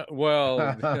 No, well,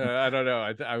 I don't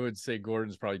know. I would say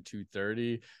Gordon's probably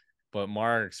 230, but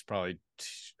Mark's probably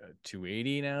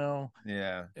 280 now.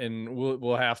 yeah, And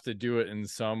we'll have to do it in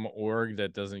some org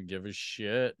that doesn't give a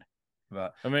shit.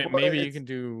 but I mean, well, maybe you it's can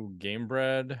do game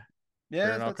bred, bare yeah,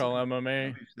 that's a knuckle good.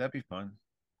 MMA. That'd be fun.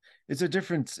 It's a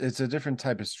different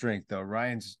type of strength though.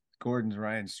 Ryan's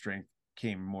strength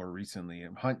came more recently,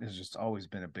 and Hunt has just always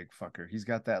been a big fucker. He's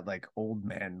got that like old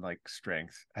man like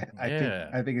strength. Yeah,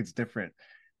 I think it's different,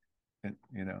 and,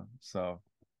 you know. So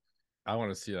I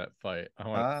want to see that fight. I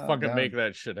want to I'm fucking make down.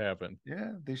 that shit happen.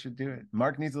 Yeah, they should do it.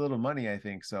 Mark needs a little money, I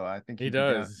think. So I think He he'd be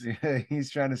down. does, Yeah,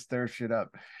 he's trying to stir shit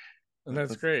up. and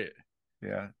that's Let's, great.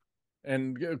 yeah.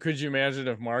 And could you imagine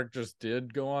if Mark just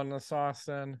did go on the sauce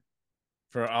then?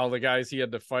 For all the guys he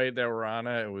had to fight that were on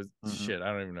it, it was Mm-hmm. shit.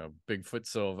 I don't even know. Bigfoot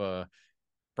Silva,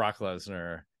 Brock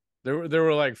Lesnar. There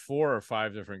were like 4 or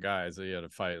 5 different guys that he had to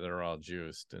fight that are all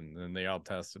juiced, and then they all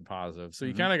tested positive. So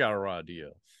you Mm-hmm. kind of got a raw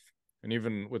deal. And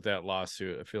even with that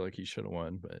lawsuit, I feel like he should have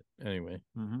won. But anyway,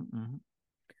 Mm-hmm. Mm-hmm.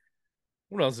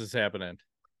 what else is happening?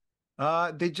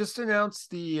 They just announced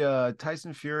the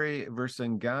Tyson Fury versus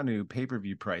Ngannou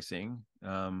pay-per-view pricing,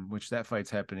 which that fight's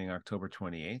happening October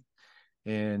 28th.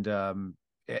 And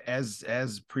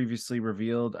as previously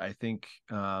revealed, I think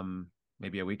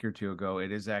maybe a week or two ago,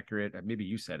 it is accurate. Maybe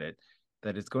you said it,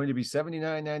 that it's going to be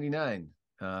 $79.99.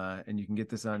 And you can get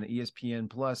this on ESPN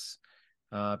Plus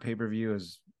pay-per-view,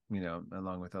 as you know,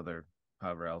 along with other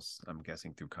however else, I'm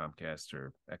guessing through Comcast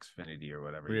or Xfinity or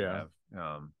whatever you Yeah,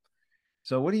 have.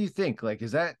 So what do you think? Like,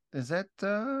 is that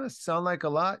sound like a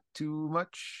lot? Too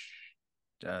much?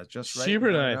 it's Just right?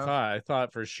 cheaper than Not I enough? thought. I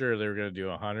thought for sure they were gonna do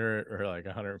 100 or like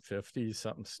 150,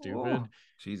 something Oh, stupid.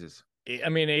 Jesus. I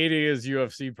mean, 80 is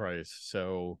UFC price,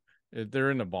 so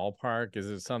they're in the ballpark. Is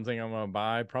it something I'm gonna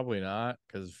buy? Probably not,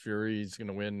 because Fury's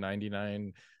gonna win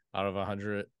 99 out of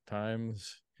 100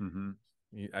 times. Mm-hmm.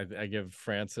 I give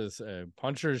Francis a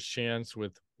puncher's chance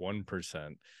with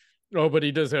 1%. Oh, but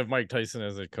he does have Mike Tyson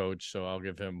as a coach, so I'll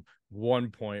give him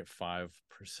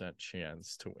 1.5%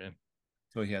 chance to win.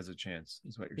 So he has a chance,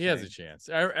 is what you're He has a saying. chance.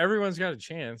 Everyone's got a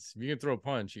chance. If you can throw a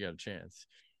punch, you got a chance.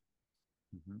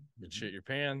 Mm-hmm. You can Mm-hmm. shit your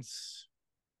pants.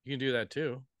 You can do that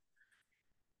too.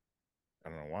 I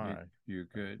don't know why. You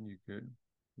could. You could.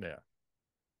 Yeah.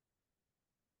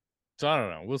 So I don't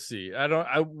know. We'll see. I don't.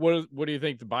 I what do you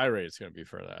think the buy rate is going to be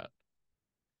for that?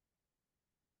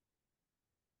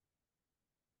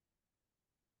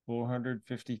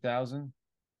 450,000,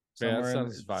 Yeah, that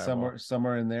sounds viable.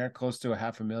 somewhere in there, close to a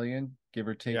half a million, give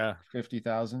or take Yeah,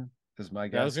 50,000 is my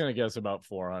I was guess. going to guess about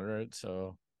 400.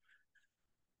 So,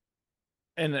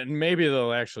 and then maybe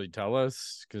they'll actually tell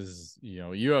us because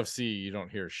UFC you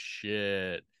don't hear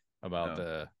shit about No,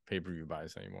 the pay-per-view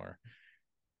buys anymore.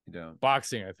 you don't.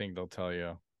 Boxing, I think they'll tell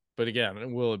you, but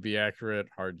again, will it be accurate?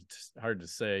 Hard to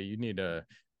say. You need a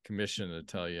commission to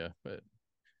tell you, but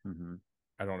Mm-hmm.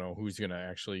 I don't know who's going to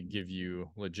actually give you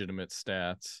legitimate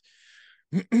stats.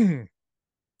 I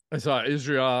saw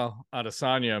Israel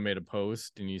Adesanya made a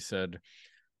post and he said,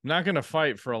 I'm not going to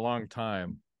fight for a long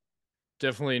time.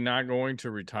 Definitely not going to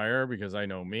retire because I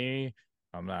know me.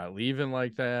 I'm not leaving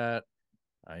like that.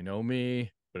 I know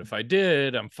me. But if I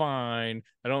did, I'm fine.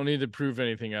 I don't need to prove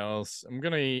anything else. I'm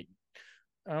going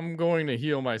to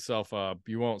heal myself up.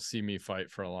 You won't see me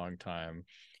fight for a long time.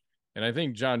 And I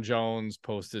think John Jones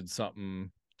posted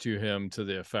something to him to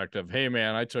the effect of, hey,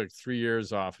 man, I took 3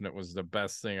 years off and it was the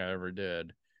best thing I ever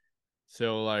did.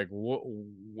 So, like,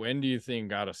 when do you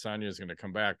think Adesanya is going to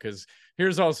come back? Because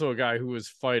here's also a guy who was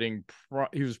fighting.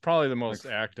 He was probably the most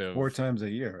Like active. 4 times a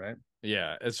year, right?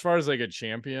 Yeah, as far as like a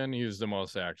champion, he was the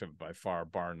most active by far,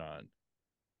 bar none.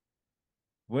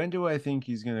 When do I think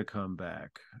he's gonna come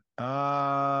back?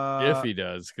 If he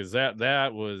does, because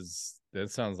that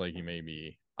sounds like he may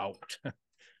be out,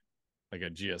 like a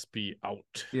GSP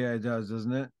out. Yeah, it does,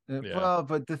 doesn't it? Yeah, Well,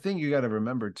 but the thing you got to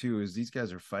remember too is these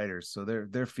guys are fighters, so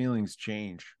their feelings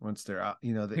change once they're out.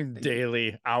 You know,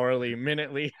 daily, hourly,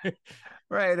 minutely.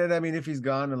 right. And I mean, if he's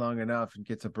gone long enough and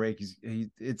gets a break,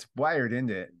 it's wired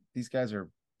into it. These guys are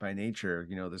by nature,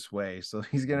 you know, this way, so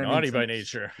he's gonna need Naughty by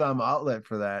nature. some outlet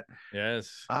for that.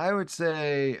 Yes. I would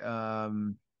say,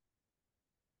 I'm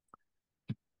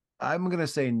gonna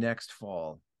say next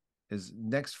fall is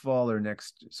next fall or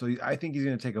next. So I think he's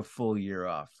gonna take a full year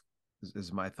off.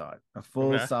 Is my thought. A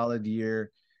full Okay. solid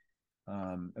year,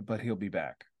 but he'll be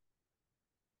back.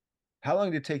 How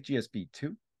long did it take GSP?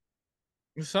 2?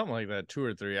 Something like that, 2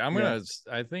 or 3. Yeah.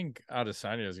 I think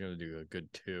Adesanya is gonna do a good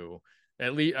 2.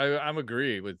 At least I'm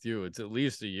agree with you. It's at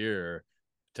least a year,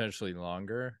 potentially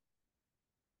longer.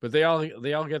 but they all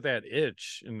get that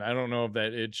itch, and I don't know if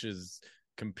that itch is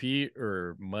compete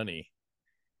or money.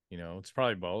 It's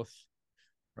probably both.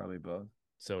 Probably both.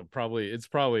 So it's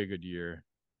probably a good year,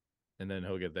 and then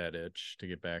he'll get that itch to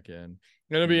get back in. And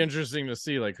it'll be interesting to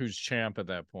see like who's champ at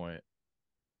that point.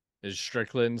 Is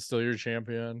Strickland still your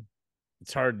champion?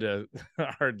 It's hard to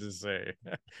say.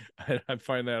 I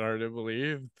find that hard to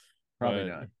believe. Probably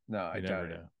not. No, I doubt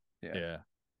it. Yeah.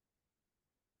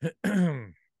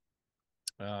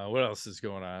 What else is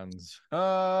going on?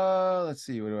 Let's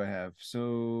see. What do I have?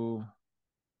 So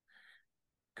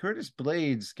Curtis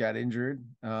Blades got injured.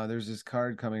 There's this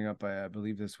card coming up, I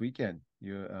believe, this weekend.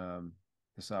 The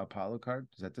Sao Paulo card.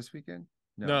 Is that this weekend?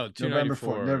 No, November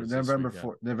 4th. November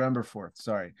 4th. November 4th.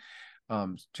 Sorry.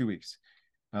 2 weeks.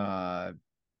 Yeah,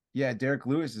 Derek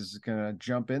Lewis is gonna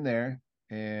jump in there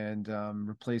and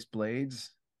replace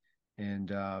Blades, and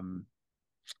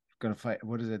gonna fight.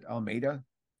 What is it? Almeida,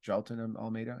 Jalton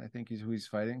Almeida, I think he's who he's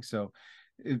fighting. So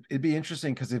it'd be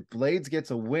interesting because if Blades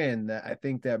gets a win, I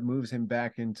think that moves him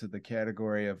back into the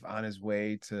category of on his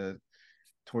way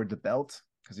toward the belt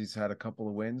because he's had a couple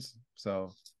of wins.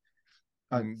 So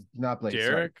not Blades,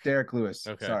 Derek? Sorry. Derek Lewis.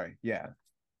 Okay. Sorry, yeah,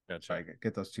 gotcha. Sorry,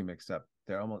 get those two mixed up.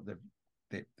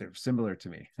 They're similar to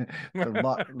me.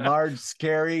 The large,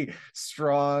 scary,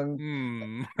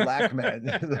 strong black men.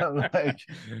 I'm like,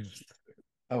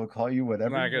 I will call you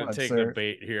whatever. I'm not gonna take the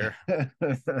bait here.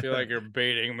 I feel like you're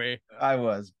baiting me. I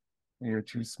was. You're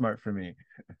too smart for me.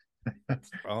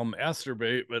 I'll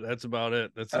masturbate, but that's about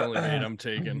it. That's the only bait I'm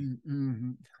taking.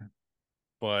 Mm-hmm.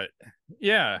 But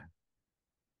yeah,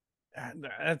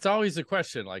 that's always a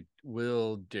question. Like,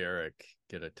 will Derek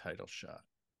get a title shot?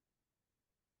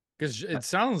 Because it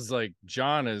sounds like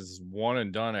John is one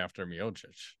and done after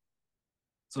Miocic.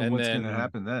 So what's going to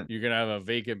happen then? You're going to have a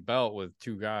vacant belt with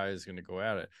two guys going to go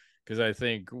at it. Because I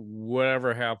think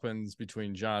whatever happens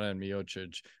between John and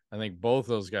Miocic, I think both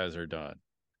those guys are done.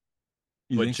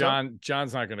 But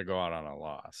John's not going to go out on a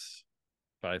loss.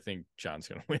 But I think John's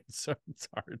going to win, so it's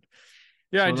hard.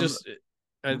 Yeah,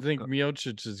 I think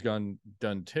Miocic is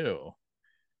done too.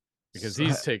 Because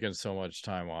he's taken so much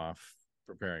time off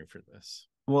preparing for this.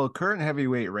 Well, current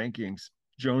heavyweight rankings,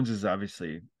 Jones is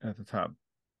obviously at the top.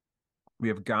 We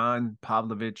have Gane,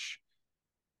 Pavlovich,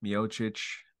 Miocic,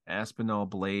 Aspinall,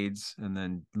 Blades, and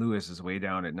then Lewis is way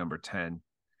down at number 10.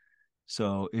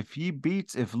 So if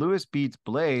Lewis beats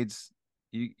Blades,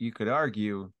 you could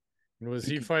argue.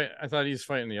 I thought he's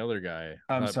fighting the other guy.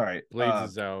 I'm sorry.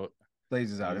 Blades is out.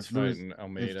 Blades is out.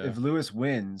 If Lewis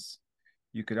wins,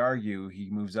 you could argue he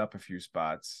moves up a few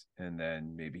spots and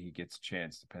then maybe he gets a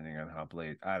chance depending on how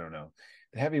Blade. I don't know.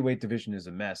 The heavyweight division is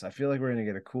a mess. I feel like we're going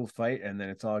to get a cool fight and then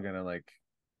it's all going to like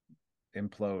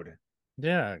implode.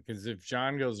 Yeah, because if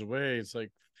John goes away, it's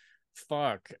like,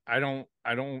 fuck. I don't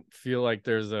feel like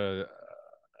there's a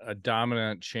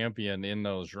dominant champion in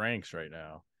those ranks right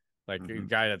now. Like a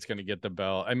guy that's going to get the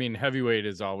belt. I mean, heavyweight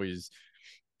is always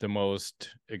the most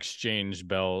exchanged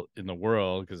belt in the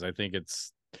world because I think it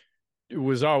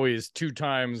was always 2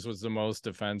 times was the most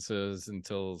defenses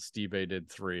until Stipe did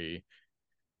 3.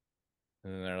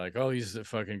 And then they're like, oh, he's the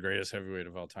fucking greatest heavyweight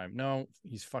of all time. No,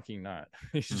 he's fucking not.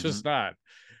 He's just not.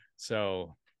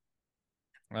 So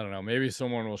I don't know. Maybe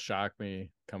someone will shock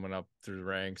me coming up through the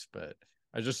ranks, but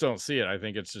I just don't see it. I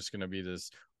think it's just going to be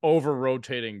this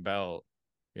over-rotating belt,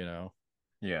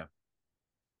 Yeah.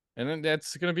 And then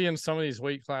that's going to be in some of these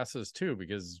weight classes too,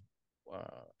 because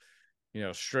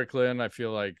Strickland, I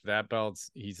feel like that belt's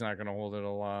he's not going to hold it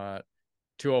a lot.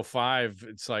 205,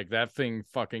 it's like that thing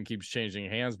fucking keeps changing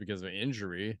hands because of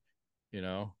injury,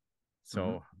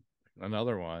 So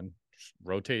another one, just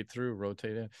rotate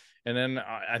in. And then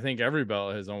I think every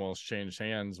belt has almost changed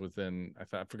hands within,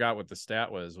 I forgot what the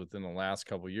stat was, within the last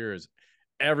couple of years.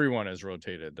 Everyone has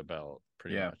rotated the belt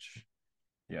pretty much.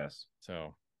 Yes.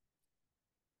 So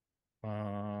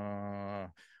I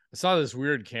saw this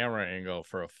weird camera angle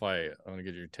for a fight. I want to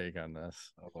get your take on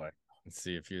this. Oh boy. Let's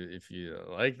see if you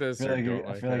like this. I feel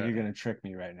like you're gonna trick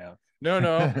me right now. No,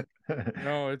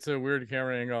 no, it's a weird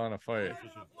camera angle on a fight.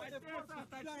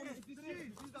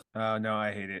 Oh no,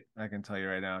 I hate it. I can tell you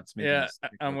right now. It's making yeah,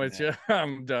 I'm with you.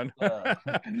 I'm done. I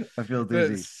feel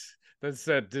dizzy. That's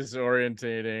that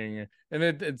disorientating, and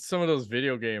it's some of those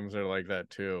video games are like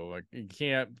that too. Like you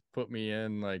can't put me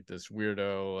in like this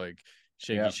weirdo like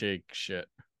shaky shake shit.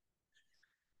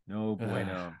 No boy,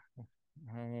 no.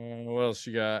 What else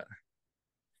you got?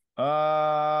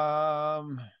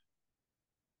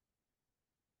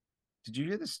 Did you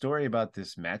hear the story about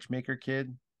this matchmaker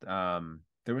kid?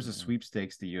 There was a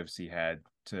sweepstakes the UFC had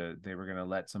they were gonna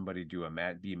let somebody do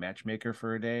be a matchmaker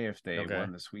for a day if they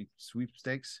won the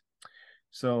sweepstakes.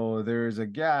 So there's a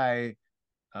guy,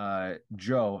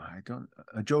 Joe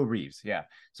Reeves. Yeah.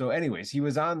 So, anyways, he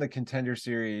was on the Contender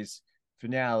Series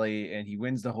finale and he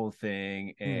wins the whole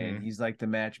thing. And Hmm. he's like the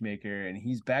matchmaker and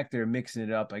he's back there mixing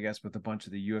it up, I guess, with a bunch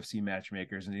of the UFC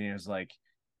matchmakers. And he was like,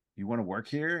 you want to work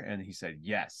here? And he said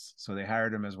yes. So they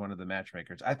hired him as one of the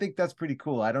matchmakers. I think that's pretty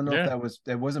cool. I don't know if Yeah,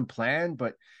 that wasn't planned,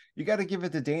 but you got to give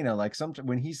it to Dana. Like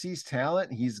when he sees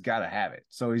talent, he's got to have it.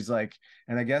 So he's like,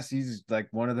 and I guess he's like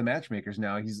one of the matchmakers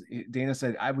now. Dana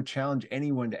said I would challenge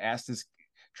anyone to ask this,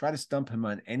 try to stump him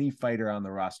on any fighter on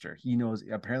the roster. He knows.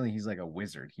 Apparently, he's like a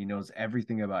wizard. He knows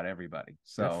everything about everybody. good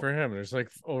So for him. There's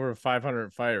like over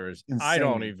 500 fighters.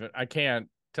 insane. I can't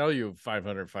tell you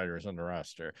 500 fighters on the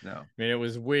roster. No. I mean, it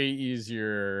was way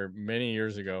easier many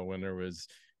years ago when there was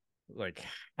like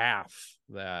half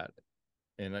that,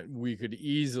 and we could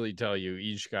easily tell you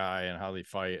each guy and how they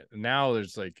fight. Now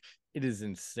there's like, it is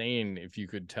insane if you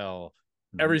could tell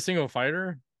every single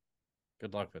fighter.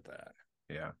 Good luck with that.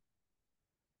 Yeah.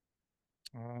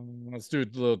 Let's do a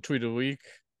little tweet of the week.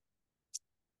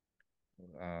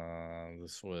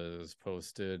 This was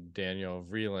posted Daniel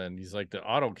Vreeland. He's like, the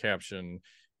auto caption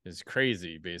is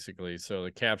crazy, basically. So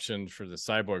the caption for the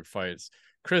Cyborg fights: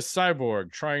 Chris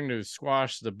Cyborg trying to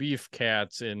squash the beef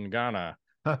cats in Ghana.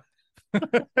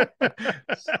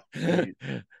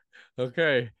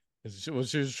 Okay. Well,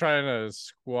 she was trying to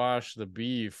squash the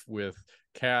beef with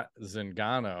Cat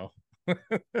Zingano.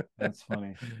 That's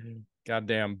funny.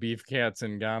 Goddamn beef cats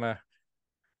in Ghana.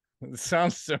 It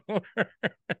sounds similar.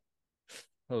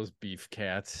 Those beef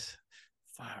cats.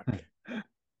 Fuck.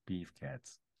 Beef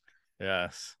cats.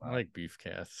 Yes. Wow. I like beef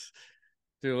cats.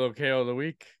 Do a little KO of the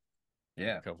week.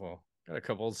 Yeah. Got a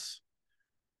couples.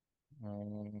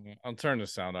 I'll turn the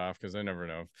sound off because I never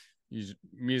know.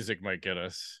 Music might get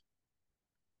us.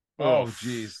 Oh, Oof.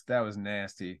 geez. That was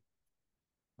nasty.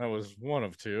 That was one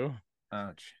of two.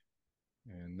 Ouch.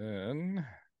 And then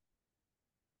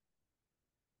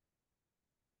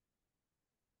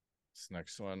this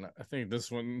next one. I think this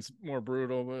one's more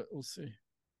brutal, but we'll see.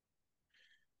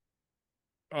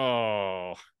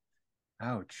 Oh,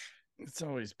 Ouch. it's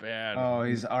always bad. Oh,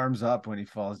 his arms up when he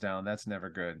falls down. That's never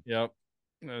good. Yep.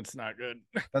 That's not good.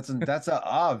 That's a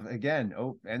of again.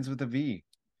 Oh, ends with a V.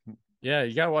 Yeah,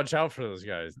 you gotta watch out for those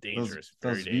guys. Dangerous,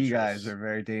 Those very V dangerous. guys are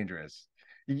very dangerous.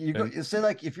 You go you say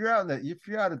like if you're out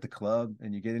at the club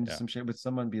and you get into some shit with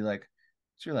someone, be like,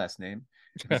 what's your last name?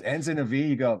 If it ends in a V,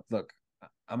 you go, look,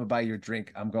 I'm gonna buy you a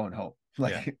drink. I'm going home.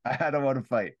 Like I don't want to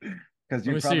fight. Because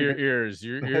Let me see your ears.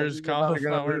 Your ears you're probably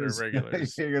gonna cauliflower or lose.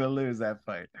 regulars? You're gonna lose that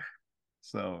fight.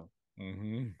 So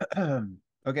Mm-hmm.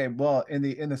 okay, well, in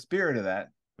the spirit of that,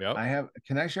 Yep.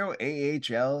 can I show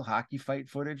AHL hockey fight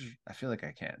footage? I feel like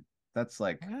I can. That's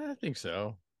like I think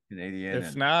so. Canadian.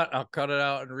 If not, I'll cut it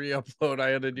out and re-upload. I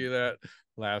had to do that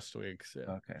last week. So.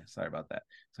 Okay, sorry about that.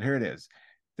 So here it is.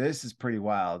 This is pretty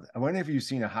wild. I wonder if you've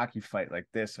seen a hockey fight like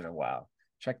this in a while.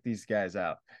 Check these guys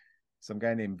out. Some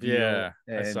guy named Vito. Yeah,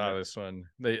 and, I saw this one.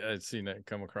 I'd seen it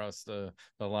come across the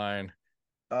line.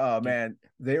 Oh man,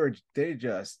 they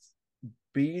just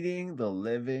beating the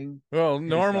living. Well, piss out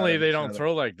normally of they each don't other.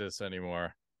 throw like this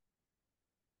anymore.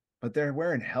 But they're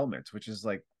wearing helmets, which is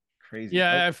like crazy.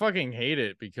 Yeah, I fucking hate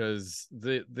it because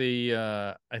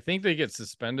I think they get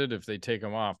suspended if they take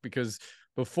them off, because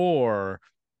before,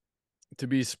 to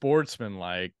be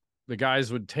sportsmanlike, the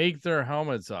guys would take their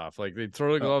helmets off. Like they'd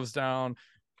throw the gloves down,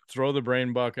 throw the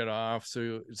brain bucket off.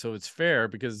 So it's fair,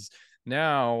 because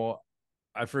now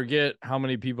I forget how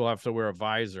many people have to wear a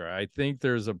visor. I think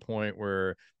there's a point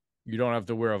where you don't have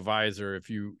to wear a visor if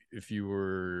you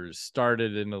were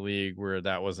started in the league where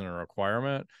that wasn't a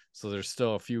requirement. So there's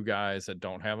still a few guys that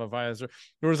don't have a visor.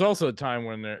 There was also a time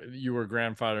when you were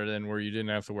grandfathered in where you didn't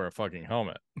have to wear a fucking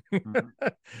helmet.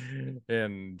 Mm-hmm.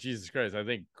 And Jesus Christ, I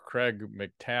think Craig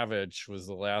McTavish was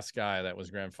the last guy that was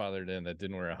grandfathered in that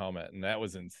didn't wear a helmet, and that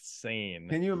was insane.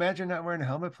 Can you imagine not wearing a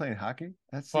helmet playing hockey?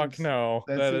 Fuck no,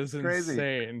 that is crazy.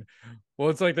 Insane. Well,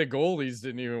 it's like the goalies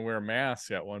didn't even wear masks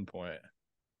at one point,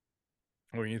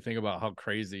 when you think about how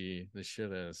crazy this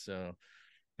shit is. So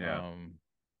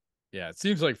yeah, it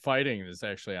seems like fighting is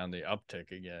actually on the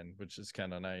uptick again, which is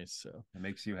kind of nice. So it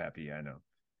makes you happy. I know.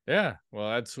 Yeah,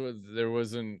 well, that's what, there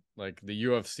wasn't, like, the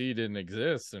UFC didn't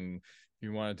exist, and if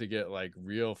you wanted to get like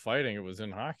real fighting, it was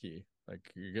in hockey.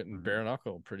 Like you're getting bare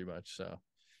knuckle pretty much. So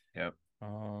yep.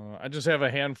 I just have a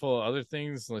handful of other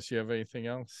things, unless you have anything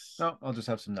else. No, I'll just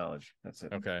have some knowledge. That's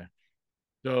it. Okay,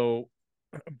 so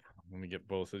let me get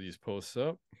both of these posts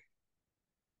up.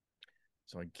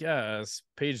 So I guess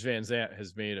Paige Van Zant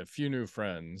has made a few new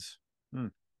friends.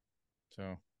 So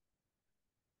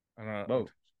I don't know. Whoa.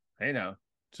 Hey now.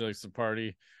 She likes to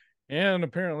party. And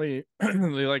apparently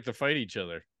they like to fight each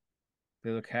other. They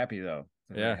look happy though.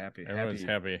 They're Yeah, happy. everyone's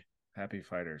happy. Happy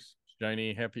fighters.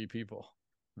 Shiny, happy people.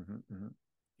 Mm-hmm.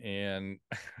 And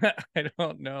I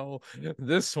don't know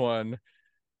this one.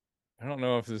 I don't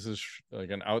know if this is like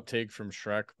an outtake from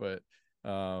Shrek, but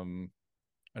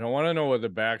I don't want to know what the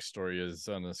backstory is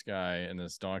on this guy and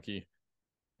this donkey.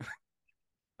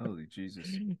 Holy Jesus.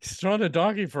 He's throwing a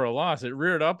donkey for a loss. It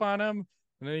reared up on him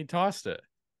and then he tossed it.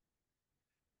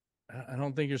 I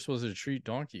don't think you're supposed to treat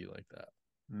donkey like that.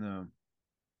 No.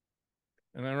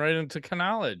 And then right into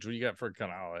Knowledge. What do you got for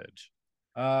Knowledge?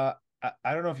 I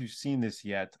don't know if you've seen this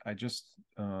yet. I just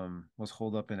was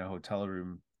holed up in a hotel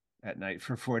room at night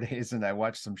for 4 days, and I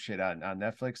watched some shit on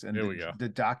Netflix, and the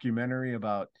documentary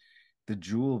about the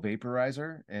Juul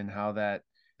vaporizer and how that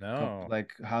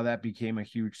how that became a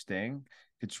huge thing.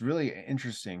 It's really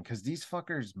interesting because these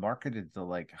fuckers marketed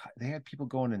they had people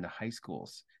going into high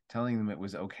schools telling them it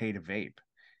was okay to vape,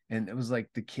 and it was like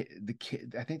the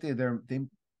kid I think they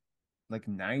like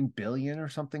 9 billion or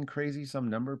something crazy, some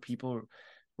number of people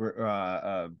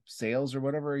were sales or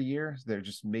whatever a year. They're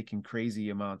just making crazy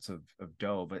amounts of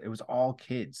dough, but it was all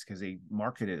kids because they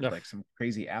marketed like some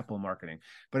crazy Apple marketing.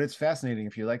 But it's fascinating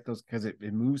if you like those because it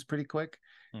moves pretty quick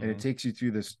and it takes you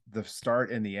through the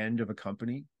start and the end of a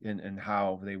company and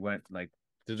how they went. Like,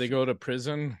 did they go to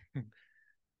prison?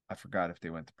 I forgot if they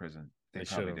went to prison. They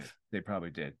probably did. They probably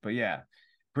did. But yeah,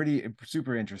 pretty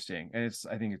super interesting. And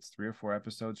I think it's 3 or 4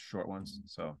 episodes, short ones,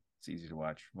 so it's easy to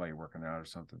watch while you're working out or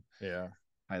something. Yeah,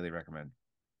 highly recommend.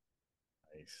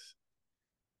 Nice.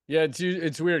 Yeah,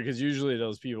 it's weird because usually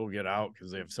those people get out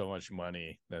because they have so much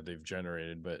money that they've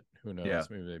generated, but who knows? Yeah.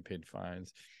 Maybe they paid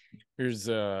fines. Here's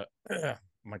my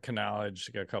Knowledge.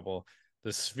 Got a couple.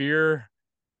 The Sphere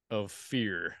of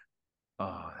Fear.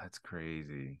 Oh, that's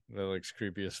crazy. That looks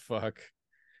creepy as fuck.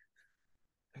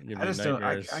 I just don't.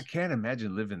 I can't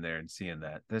imagine living there and seeing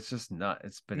that. That's just not.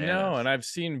 It's bananas. No, and I've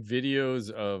seen videos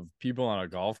of people on a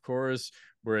golf course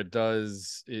where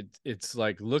it's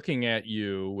like looking at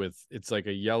you with, it's like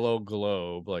a yellow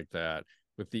globe like that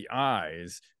with the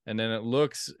eyes, and then it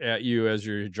looks at you as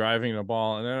you're driving the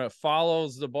ball, and then it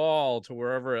follows the ball to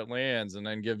wherever it lands, and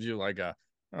then gives you like a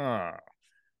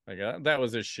that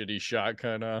was a shitty shot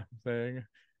kind of thing.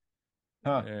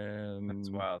 And that's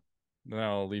wild. Then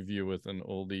I'll leave you with an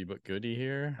oldie but goodie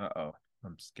here. Uh-oh.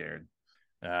 I'm scared.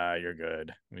 You're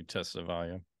good. Let me test the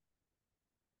volume.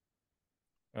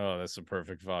 Oh, that's a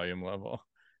perfect volume level.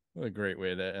 What a great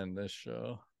way to end this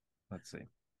show. Let's see.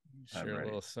 Share a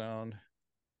little sound.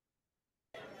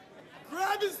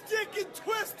 Grab his dick and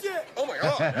twist it! Oh my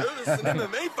god, dude, this is an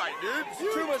MMA fight, dude.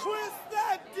 You too much... twist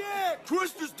that dick!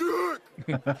 Twist his dick!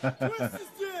 Twist his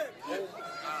dick!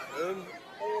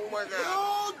 Oh my god.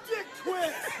 Oh, dick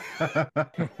twist!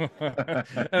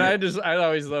 And I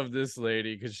always love this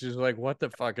lady because she's like, what the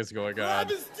fuck is going on? Grab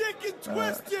his dick and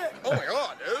twist it! Oh my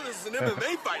god, dude, this is an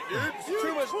MMA fight, dude. You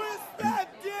too much... twist that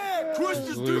dick! Twist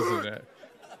his dick! It.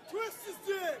 Twist his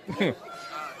dick!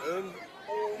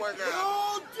 Oh my god.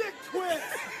 Oh, dick twist!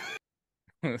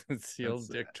 It's the old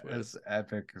dick twist. It's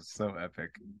epic. It's so epic.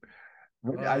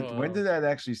 When did that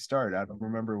actually start? I don't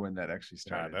remember when that actually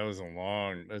started.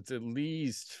 God, that's at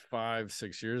least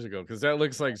 5-6 years ago, because that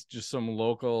looks like just some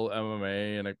local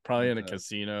MMA and probably in a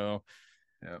casino.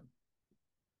 Yep.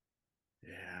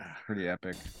 Yeah. Pretty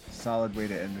epic. Solid way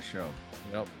to end the show.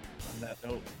 Yep. On that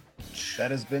note,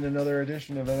 that has been another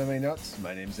edition of MMA Nuts.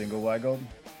 My name's Ingo Weigold.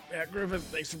 Matt Griffin,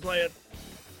 thanks for playing.